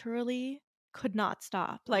literally could not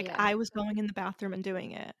stop. Like, Yeah. I was going in the bathroom and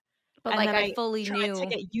doing it, But and like then I I fully tried to knew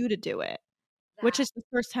get you to do it, which is the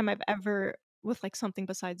first time I've ever with, like, something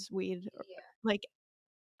besides weed, like,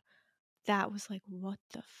 that was like, "What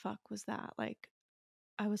the fuck was that?" Like,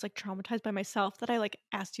 I was, like, traumatized by myself that I, like,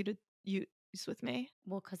 asked you to use with me.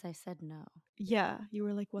 Well, because I said no. Yeah, you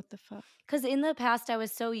were like, "What the fuck? Because in the past, I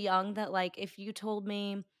was so young that like if you told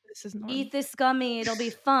me This is normal." eat this gummy, it'll be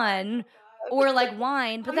fun, or like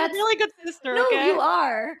wine, but I'm a that's really good sister, no, okay? you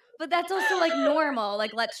are. But that's also like normal.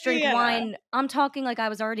 Like let's drink Yeah. wine. I'm talking like I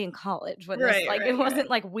was already in college when this Right, like right, it wasn't right.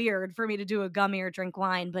 like weird for me to do a gummy or drink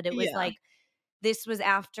wine, but it was Yeah. like this was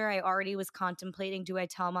after I already was contemplating, do I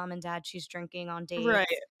tell mom and dad she's drinking on dates? Right,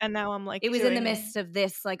 and now I'm, like, It was in the doing midst of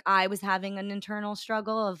this, like I was having an internal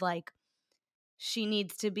struggle of like she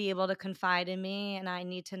needs to be able to confide in me and I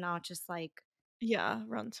need to not just like yeah,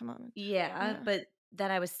 run to mom. yeah, Yeah. but then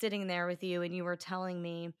I was sitting there with you and you were telling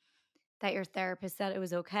me that your therapist said it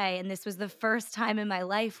was okay. And this was the first time in my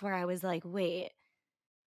life where I was like, wait,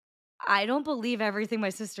 I don't believe everything my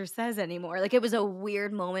sister says anymore. Like it was a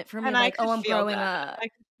weird moment for me. And I Like, could oh, I'm feel growing that. up. I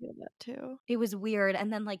could feel that too. It was weird.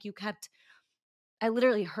 And then like you kept, I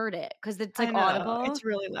literally heard it because it's I like know, audible. it's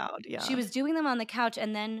really loud, yeah. She was doing them on the couch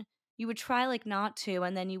and then you would try like not to.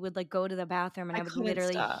 And then you would like go to the bathroom and I would couldn't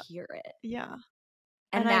literally stop. hear it. Yeah,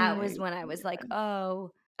 And I that knew was you when I could was do like, it.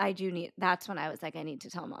 oh, that's when I was like, I need to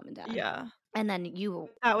tell mom and dad. Yeah, And then you,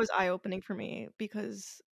 that was eye-opening for me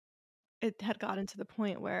because it had gotten to the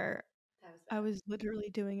point where I was literally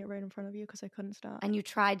doing it right in front of you because I couldn't stop. and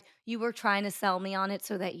you were trying to sell me on it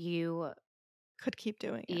so that you, Could keep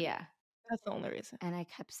doing it. yeah. That's the only reason. And I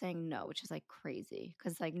kept saying no, which is like crazy.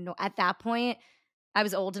 Cause like, no, at that point, I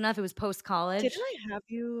was old enough. It was post college. Didn't I have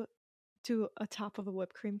you do a top of a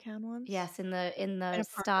whipped cream can once? Yes, in the a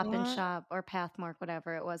Stop parking and lot? Shop or Pathmark,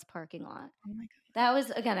 whatever it was, parking lot. Oh my god. That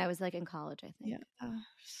was again, I was like in college, I think. Yeah.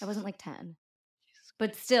 I wasn't like 10.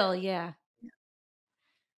 But still, yeah.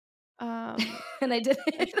 And I did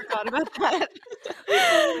I it. forgot about that. We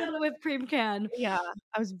totally got a whipped cream can. Yeah,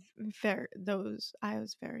 I was very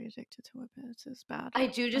addicted to whippets. It's bad. I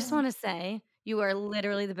do just want to say you are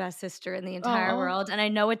literally the best sister in the entire Aw. world. And I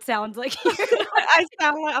know it sounds like you're I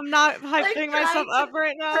sound like I'm not like hyping myself trying up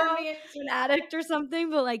right to turn now. me into an addict or something,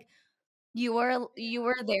 but like you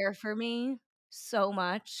were there for me so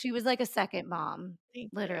much. She was like a second mom,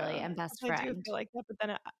 Thank literally, you. and best I do friend. feel like that, but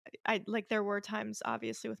then I like there were times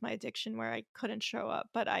obviously with my addiction where I couldn't show up,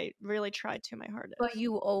 but I really tried to my hardest. But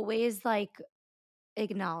you always like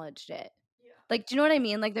acknowledged it. Like, do you know what I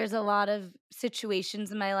mean? Like there's a lot of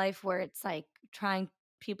situations in my life where it's like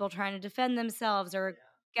people trying to defend themselves or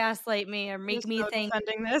gaslight me or I'm make just me so think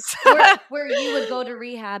defending this. where you would go to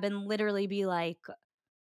rehab and literally be like,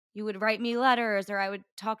 you would write me letters or I would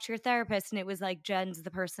talk to your therapist and it was like, Jen's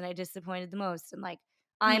the person I disappointed the most. And like,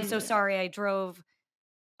 I'm so sorry I drove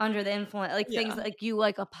under the influence, like things Yeah. like you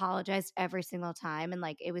like apologized every single time. And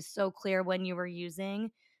like, it was so clear when you were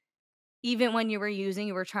using, even when you were using,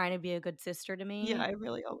 you were trying to be a good sister to me. Yeah, I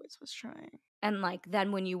really always was trying. And like,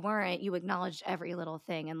 then when you weren't, you acknowledged every little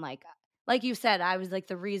thing. And like you said, I was like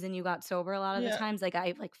the reason you got sober a lot of the Yeah. times. Like,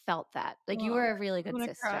 I like felt that. Like, you Oh, were a really I'm good gonna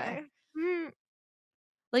sister. cry.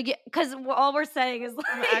 Like, because all we're saying is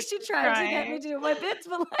I'm like she actually tried to get me crying. to do my bits,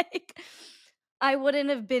 but like I wouldn't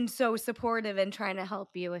have been so supportive and trying to help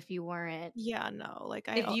you if you weren't. Yeah, no, like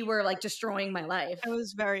If you were like destroying my life. I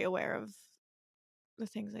was very aware of the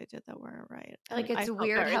things I did that weren't right. Like, And I it's felt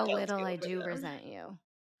weird very how guilty little I over do them. resent you.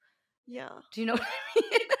 Yeah. Do you know what I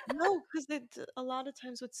mean? No, because a lot of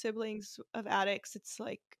times with siblings of addicts, it's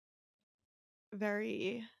like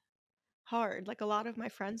very hard. Like a lot of my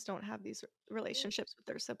friends don't have these relationships with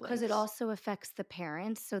their siblings. Because it also affects the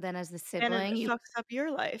parents. So then as the and it sibling, you fucks up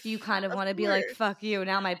your life. kind of want to be like, course. fuck you.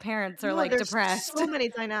 Now my parents are No, like there's depressed. so many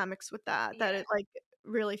dynamics with that Yeah. it like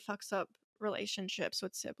really fucks up relationships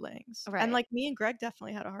with siblings. Right. And like me and Greg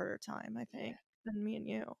definitely had a harder time, I think, than me and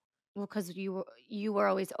you. Well, because you were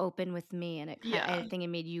always open with me, and I Yeah. think it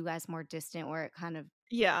made you guys more distant, where it kind of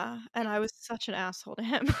Yeah, and I was such an asshole to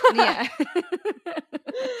him. yeah.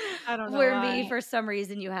 I don't know Where why. me, for some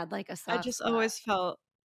reason, you had like a I soft just spot. always felt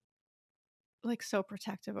like so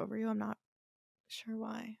protective over you. I'm not sure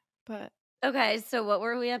why, but Okay, so what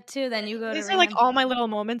were we up to? Then you go to these are like rehab. all my little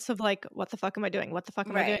moments of like, what the fuck am I doing? What the fuck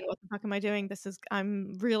am I doing? Right. What the fuck am I doing?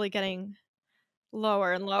 I'm really getting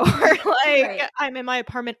lower and lower. like Right. I'm in my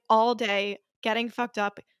apartment all day getting fucked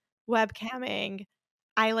up, webcamming.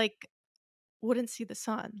 I like wouldn't see the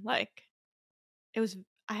sun. Like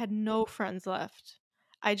I had no friends left.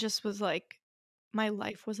 I just was like, my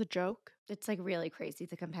life was a joke. It's like really crazy,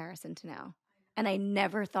 the comparison to now. And I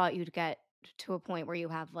never thought you'd get to a point where you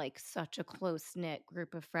have like such a close knit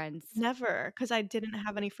group of friends. Never, because I didn't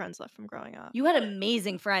have any friends left from growing up. You had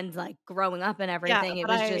amazing friends like growing up and everything. It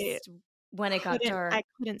but was just when it got dark. I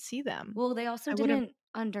couldn't see them. Well, they also I would've- didn't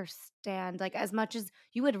understand, like, as much as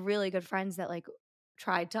you had really good friends that like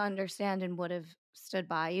tried to understand and would have stood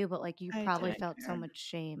by you, but like you I probably didn't felt so care. much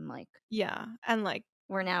shame, like Yeah, and like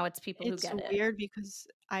where now it's people who it's get it. weird because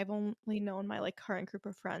I've only known my like current group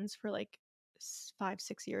of friends for like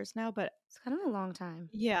 5-6 years now, but It's kind of a long time.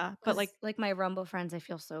 yeah, but 'Cause, like my Rumble friends I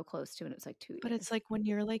feel so close to, and it's like 2 years. but it's like when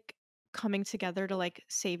you're like coming together to like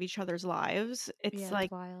save each other's lives, it's yeah, like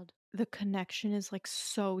it's wild. the connection is like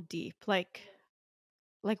so deep.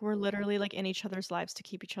 Like we're literally like in each other's lives to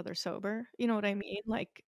keep each other sober. You know what I mean?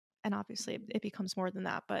 Like, and obviously it becomes more than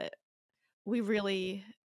that, but we really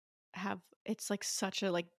have it's like such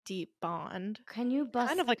a like deep bond. Can you bust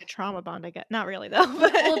Kind of like a trauma bond, I get. Not really though.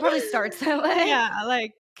 But well, it probably starts that way. yeah,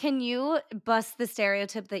 like Can you bust the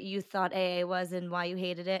stereotype that you thought AA was and why you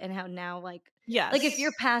hated it, and how now like yes. like if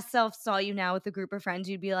your past self saw you now with a group of friends,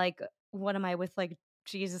 you'd be like, what am I with, like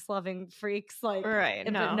Jesus loving freaks? Like right,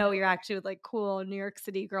 but no, you're actually with like cool New York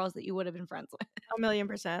City girls that you would have been friends with.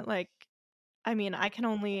 1,000,000%. Like, I mean,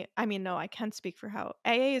 no, I can speak for how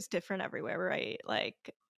AA is different everywhere, right?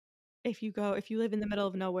 Like, if you live in the middle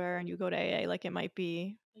of nowhere and you go to AA, like it might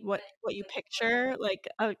be what you picture, like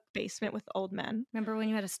a basement with old men. Remember when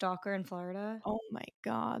you had a stalker in Florida? Oh my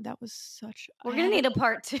God, that was such. We're gonna need a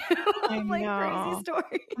part 2 I of like know. crazy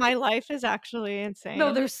stories. My life is actually insane.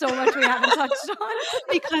 No, there's so much we haven't touched on.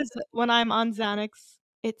 because when I'm on Xanax,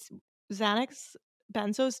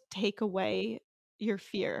 benzos take away your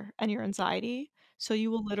fear and your anxiety. So you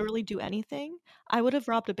will literally do anything. I would have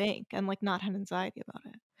robbed a bank and like not had anxiety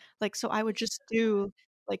about it. Like, so I would just do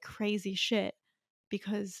like crazy shit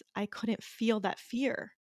because I couldn't feel that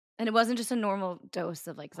fear. And it wasn't just a normal dose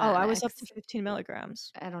of like Xanax. Oh, I was up to 15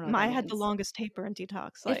 milligrams. I don't know. I had the longest taper in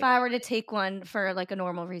detox. Like, if I were to take one for like a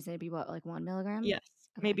normal reason, it'd be what, like 1 milligram? yes,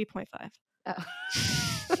 Okay. maybe 0.5. Oh.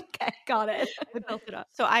 Okay, got it. I built it up.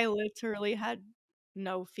 So I literally had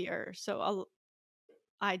no fear. So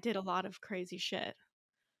I did a lot of crazy shit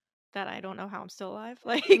that I don't know how I'm still alive.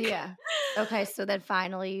 Like, Yeah. Okay, so then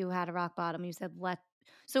finally you had a rock bottom. You said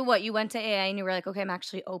so what, you went to AA and you were like, okay, I'm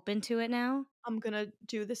actually open to it now? I'm gonna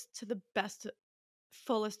do this to the best,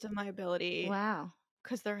 fullest of my ability. Wow.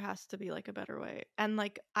 Because there has to be like a better way. And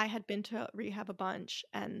like I had been to rehab a bunch,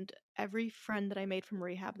 and every friend that I made from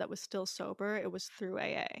rehab that was still sober, it was through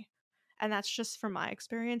AA. And that's just from my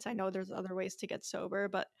experience. I know there's other ways to get sober,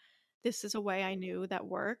 but this is a way I knew that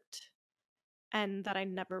worked. and that I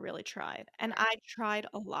never really tried. And I tried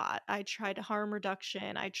a lot. I tried harm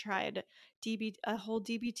reduction. I tried a whole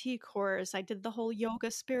DBT course. I did the whole yoga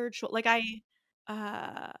spiritual. Like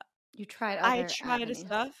uh You tried I other tried avenues.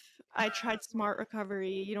 stuff. I tried smart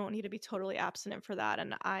recovery. You don't need to be totally abstinent for that,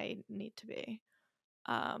 and I need to be.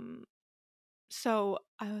 Um so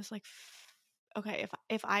I was like okay,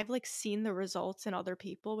 if I've like seen the results in other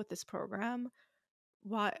people with this program,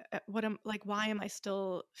 why am I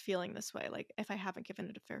still feeling this way, like if I haven't given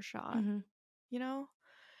it a fair shot, Mm-hmm. you know?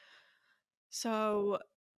 So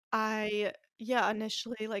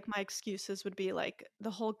initially like my excuses would be like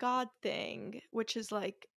the whole God thing, which is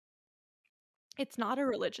like it's not a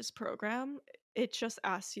religious program. It just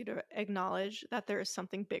asks you to acknowledge that there is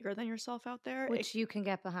something bigger than yourself out there. Which you can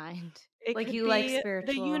get behind. It Like, could you like be the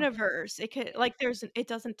spiritual universe. It could like it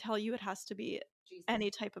doesn't tell you it has to be Jesus. any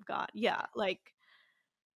type of God. Yeah, like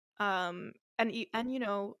and you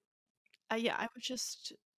know, I would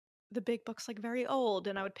just the big book's like very old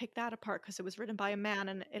and I would pick that apart because it was written by a man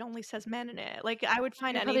and it only says men in it. Like I would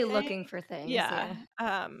find You're probably anything. looking for things, Yeah.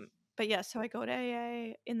 yeah. But yeah, so I go to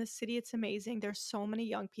AA in the city. It's amazing. There's so many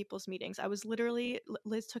young people's meetings. I was literally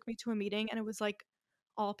Liz took me to a meeting and it was like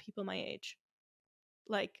all people my age.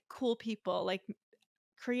 Like cool people, like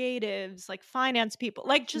creatives, like finance people,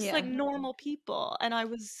 like just like Yeah. normal people. And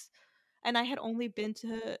I had only been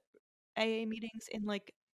to AA meetings in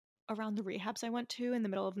like around the rehabs I went to in the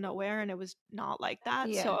middle of nowhere, and it was not like that.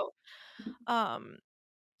 Yeah. So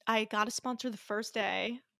I got a sponsor the first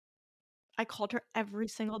day. I called her every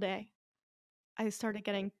single day. I started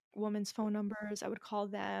getting women's phone numbers. I would call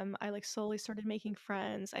them. I like slowly started making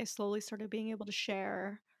friends. I slowly started being able to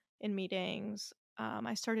share in meetings.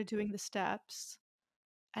 I started doing the steps,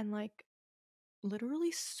 and like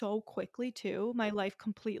literally so quickly too, my life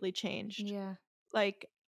completely changed. Yeah. Like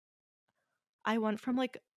I went from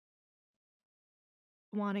like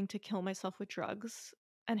wanting to kill myself with drugs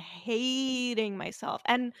and hating myself.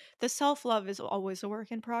 And the self-love is always a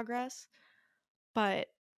work in progress, but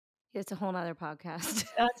It's a whole nother podcast.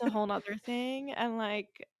 that's a whole nother thing. And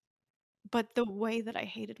like, but the way that I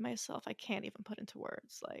hated myself, I can't even put into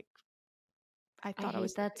words. Like, I I thought I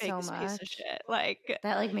was hate the that so biggest piece of much. shit. Like,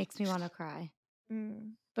 That like makes me want to cry.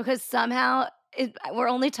 mm, Because somehow we're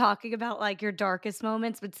only talking about like your darkest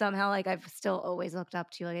moments, but somehow like I've still always looked up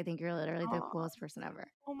to you. Like, I think you're literally the aw, coolest person ever.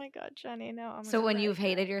 oh my God, Jenny, no, I'm So gonna when cry you've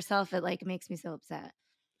hated again. yourself, it like makes me so upset.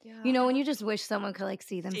 Yeah, You know, I when don't you just wish someone could like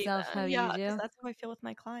see see themselves how them. you Yeah, because do. that's how I feel with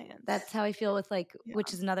my clients. That's how I feel with like, Yeah.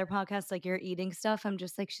 which is another podcast, like your eating stuff. I'm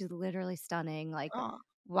just like, she's literally stunning. Like, Aw.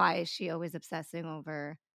 why is she always obsessing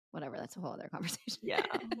over whatever? That's a whole other conversation. Yeah.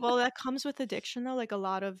 Well, that comes with addiction though. Like a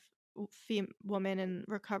lot of women in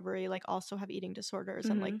recovery like also have eating disorders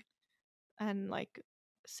Mhm. and like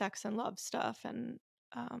sex and love stuff, and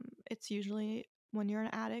it's usually when you're an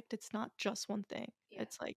addict, it's not just one thing. Yeah.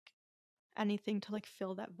 It's like anything to like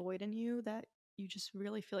fill that void in you that you just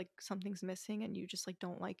really feel like something's missing and you just like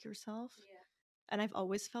don't like yourself. Yeah. And I've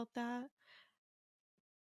always felt that.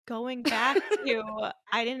 Going back to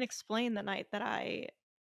I didn't explain the night that I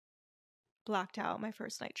blacked out my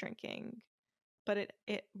first night drinking, but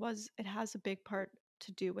it has a big part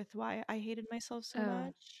to do with why I hated myself so Oh.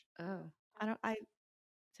 much. Oh. I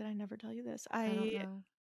did I never tell you this? I don't I know.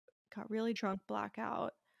 got really drunk,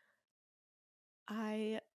 blackout.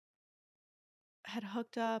 I had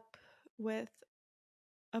hooked up with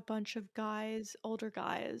a bunch of guys, older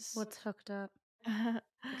guys. What's hooked up?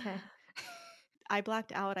 Okay. I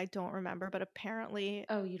blacked out. I don't remember, but apparently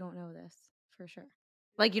Oh, you don't know this for sure.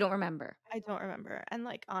 Like, you don't remember. I don't remember. And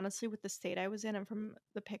like honestly, with the state I was in and from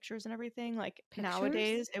the pictures and everything, like Pictures?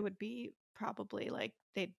 nowadays it would be probably like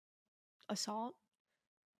they'd assault.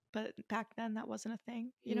 But back then that wasn't a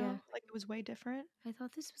thing, you Yeah. know? Like it was way different. I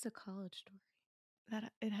thought this was a college story.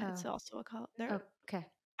 That it's Oh. also a there. Oh, okay.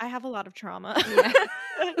 I have a lot of trauma. Yeah.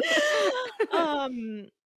 um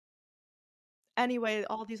anyway,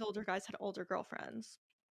 all these older guys had older girlfriends.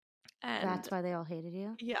 And That's why they all hated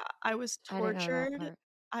you? yeah, I was I didn't know that tortured. part.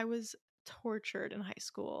 I was tortured in high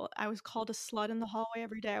school. I was called a slut in the hallway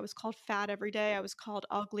every day. I was called fat every day. I was called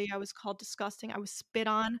ugly. I was called disgusting. I was spit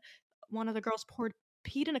on. One of the girls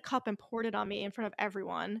peed in a cup and poured it on me in front of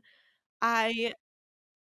everyone. I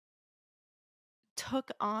took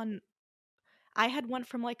on I had went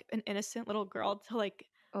from like an innocent little girl to like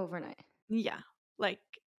Overnight. yeah, like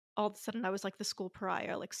all of a sudden I was like the school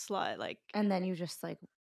pariah, like slut, like And then you just like,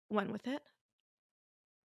 went with it.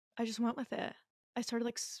 I just went with it. I started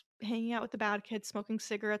like hanging out with the bad kids, smoking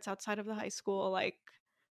cigarettes outside of the high school, like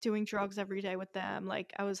doing drugs every day with them.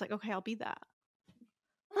 Like I was like, okay, I'll be that.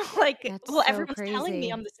 Like, that's well, so everyone's telling me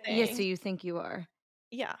crazy. I'm this Yeah, so thing. you think you are.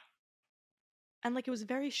 Yeah. And like it was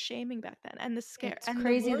very shaming back then. And the scare It's and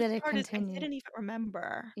crazy the that worst it part is I continued. didn't even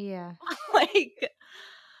remember. Yeah. Like,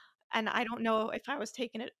 and I don't know if I was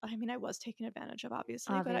taking it. I mean, I was taken advantage of,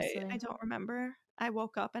 obviously, but I Obviously. don't remember. I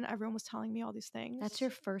woke up and everyone was telling me all these things. That's your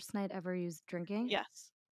first night ever used drinking?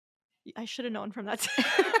 Yes. I should have known from that.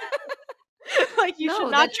 Like, you should No,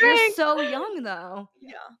 not you're drink. so young though.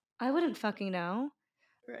 Yeah. I wouldn't fucking know.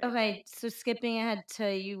 Right. Okay, so skipping ahead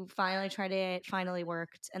to you finally tried it, finally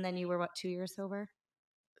worked, and then you were what, 2 years sober?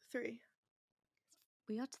 3.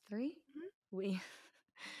 We got to 3? Mhm. We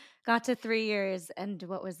got to 3 years, and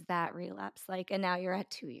what was that relapse like? And now you're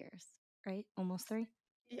at 2 years, right? Almost 3?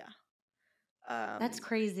 Yeah. That's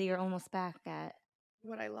crazy. You're almost back at.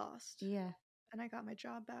 What I lost. Yeah. And I got my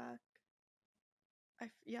job back.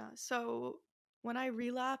 Yeah. So when I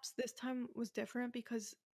relapsed, this time was different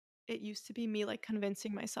because it used to be me like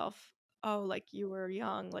convincing myself, oh, like you were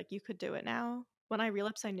young, like you could do it now. When I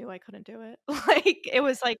relapsed, I knew I couldn't do it. Like it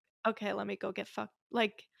was like, okay, let me go get fucked.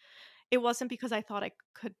 Like it wasn't because I thought I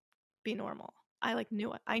could be normal. I like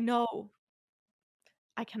knew it. I know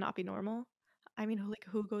I cannot be normal. I mean,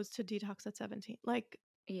 who goes to detox at 17? Like,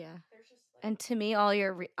 Yeah. And to me, all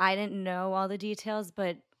your I didn't know all the details,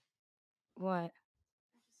 but what?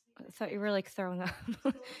 I thought you were like throwing up.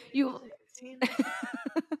 You.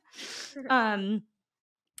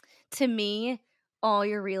 To me, all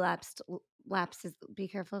your lapses. Be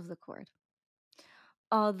careful of the cord.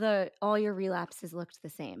 All your relapses looked the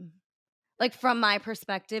same. Like from my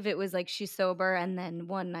perspective, it was like she's sober, and then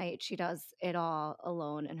one night she does it all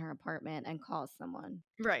alone in her apartment and calls someone.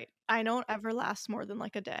 Right. I don't ever last more than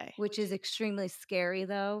like a day. Which is extremely scary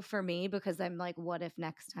though for me, because I'm like, what if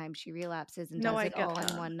next time she relapses and No, does I it get all in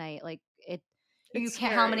that. one night? Like it, It's you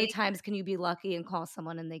can't. How many scary. times can you be lucky and call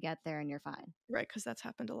someone and they get there and you're fine? Right, because that's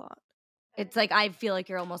happened a lot. It's like I feel like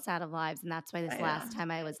you're almost out of lives, and that's why this Yeah. last time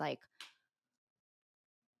I was like,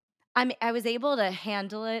 I was able to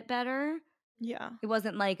handle it better. Yeah. It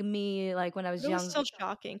wasn't like me, like when I was It young. was still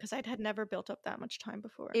shocking because I had never built up that much time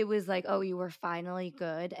before. It was like, oh, you were finally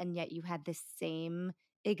good, and yet you had the same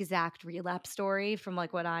exact relapse story from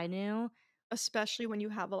like what I knew. Especially when you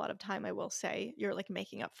have a lot of time, I will say, you're like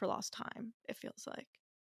making up for lost time, it feels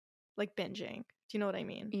like binging. Do you know what I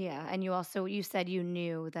mean? Yeah, and you said you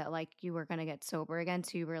knew that like you were gonna get sober again,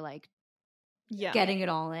 so you were like, Yeah. getting it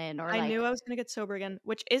all in, or I like, knew I was going to get sober again,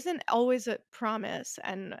 which isn't always a promise,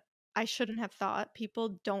 and I shouldn't have thought.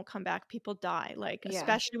 People don't come back, people die, like Yeah.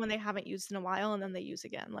 especially when they haven't used in a while and then they use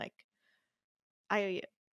again. Like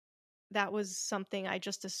that was something I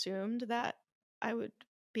just assumed that I would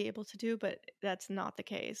be able to do, but that's not the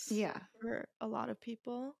case. Yeah. For a lot of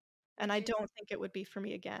people, and I don't think it would be for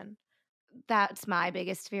me again. That's my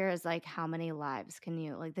biggest fear, is like, how many lives can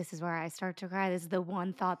you, like, this is where I start to cry. This is the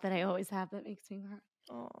one thought that I always have that makes me cry.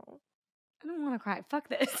 Oh. I don't want to cry. Fuck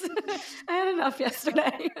this. I had enough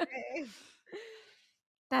yesterday. Okay.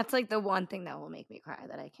 That's like the one thing that will make me cry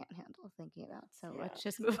that I can't handle thinking about. So Yeah. let's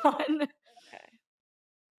just move on. Okay.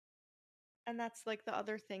 And that's like the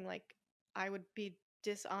other thing, like I would be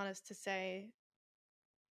dishonest to say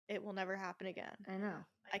it will never happen again. I know.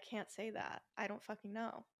 I can't say that. I don't fucking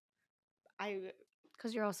know.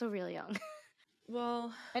 Because you're also really young.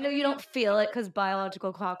 Well, I know you don't feel it because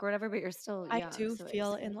biological clock or whatever, but you're still young. I do so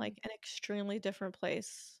feel it's in like an extremely different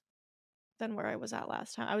place than where I was at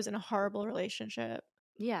last time. I was in a horrible relationship.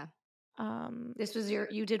 Yeah. This was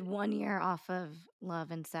you did 1 year off of love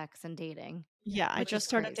and sex and dating. Yeah, I which just is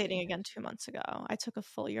started crazy. dating again 2 months ago. I took a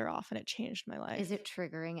full year off and it changed my life. Is it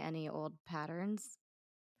triggering any old patterns?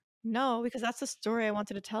 No, because that's the story I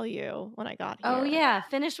wanted to tell you when I got here. Oh yeah,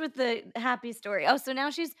 finish with the happy story. Oh, so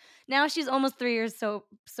now she's almost 3 years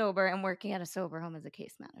sober and working at a sober home as a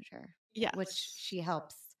case manager. Yeah, which she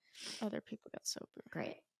helps. Other people get sober.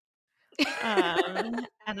 Great. And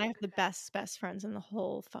I have the best friends in the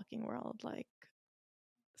whole fucking world. Like,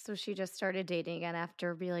 so she just started dating again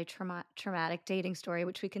after a really traumatic dating story,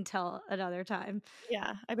 which we can tell another time.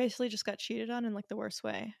 Yeah, I basically just got cheated on in like the worst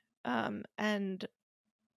way. And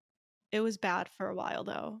it was bad for a while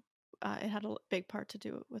though. It had a big part to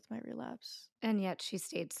do with my relapse. And yet she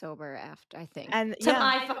stayed sober after, I think. And to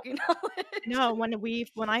my fucking knowledge. No,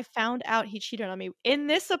 when I found out he cheated on me in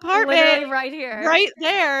this apartment, literally right here, right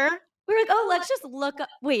there, we were like, oh, let's just look up.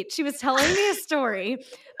 Wait, she was telling me a story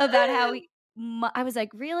about how I was like,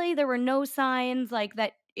 really? There were no signs like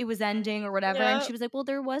that it was ending or whatever. And she was like, well,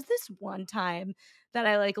 there was this one time that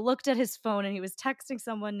I like looked at his phone and he was texting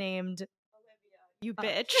someone named you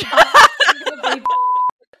bitch.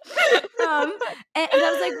 And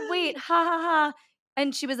I was like, wait, ha ha ha.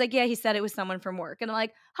 And she was like, yeah, he said it was someone from work. And I'm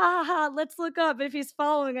like, ha ha ha, let's look up if he's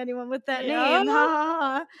following anyone with that name. Ha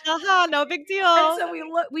ha ha. Haha, no big deal. And so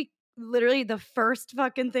we literally the first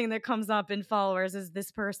fucking thing that comes up in followers is this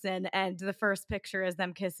person, and the first picture is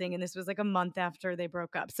them kissing, and this was like a month after they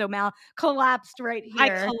broke up. So Mal collapsed right I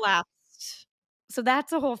here. collapsed. So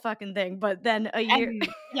that's a whole fucking thing. But then a year, And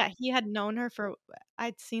yeah, he had known her for.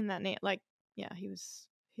 I'd seen that name. Like, yeah, he's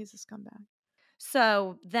a scumbag.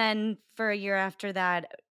 so then for a year after that,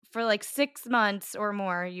 for like 6 months or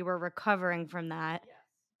more, you were recovering from that.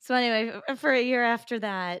 So anyway, for a year after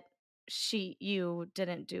that, you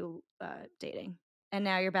didn't do dating, and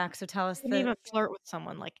now you're back. So tell us Didn't even flirt with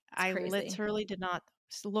someone. Like, I crazy. literally did not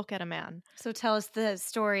look at a man. So tell us the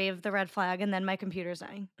story of the red flag, and then my computer's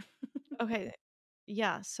dying. Okay,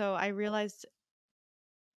 yeah. So I realized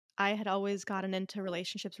I had always gotten into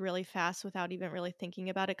relationships really fast without even really thinking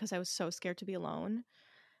about it because I was so scared to be alone,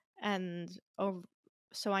 and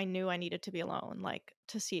so I knew I needed to be alone, like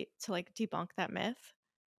to like debunk that myth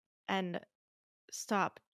and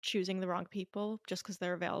stop choosing the wrong people just because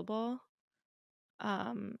they're available.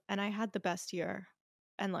 And I had the best year,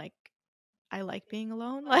 and like I like being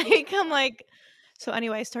alone. Like I'm like, so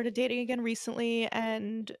anyway, I started dating again recently,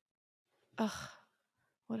 and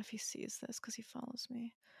what if he sees this because he follows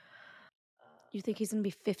me? You think he's gonna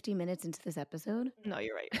be 50 minutes into this episode? No,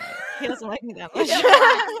 you're right. He doesn't like me that much.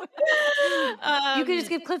 You could just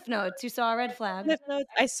give Cliff Notes. You saw a red flag. Cliff Notes.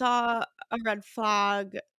 I saw a red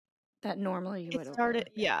flag. That normally you would Started,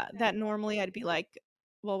 that normally I'd be like,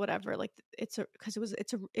 well, whatever. Like it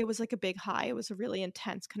was like a big high. It was a really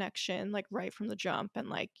intense connection, like right from the jump. And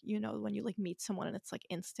like, when you like meet someone and it's like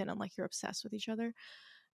instant and like you're obsessed with each other.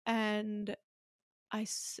 And I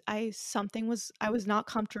was not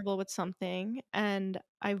comfortable with something, and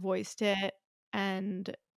I voiced it, and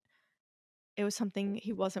it was something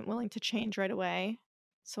he wasn't willing to change right away.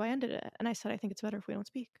 So I ended it, and I said, I think it's better if we don't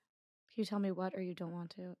speak. Can you tell me what, or you don't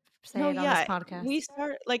want to say it on this podcast? We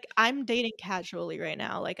start, like, I'm dating casually right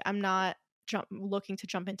now. Like, I'm not looking to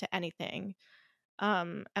jump into anything.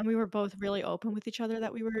 And we were both really open with each other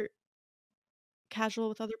that we were casual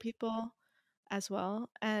with other people as well.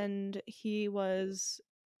 And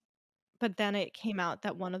but then it came out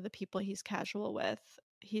that one of the people he's casual with,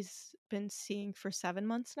 he's been seeing for 7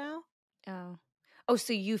 months now. Oh,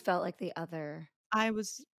 so you felt like the other. I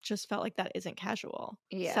just felt like that isn't casual.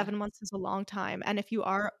 Yeah. 7 months is a long time. And if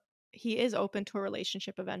he is open to a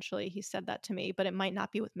relationship eventually. He said that to me, but it might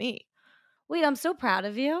not be with me. Wait, I'm so proud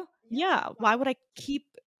of you. Yeah. Why would I keep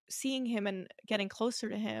seeing him and getting closer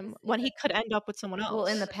to him when he could end up with someone else? Well,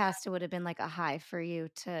 in the past, it would have been like a high for you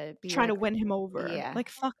to be trying to win him over. Yeah. Like,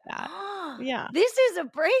 fuck that. Yeah. This is a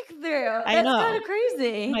breakthrough. I know. That's kind of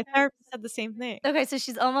crazy. My therapist said the same thing. Okay, so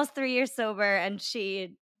she's almost 3 years sober, and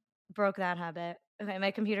she broke that habit. Okay,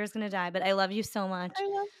 my computer's going to die, but I love you so much. I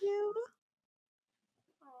love you.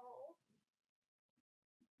 Oh.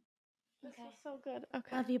 This was so good.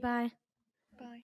 Okay. Love you. Bye. Bye.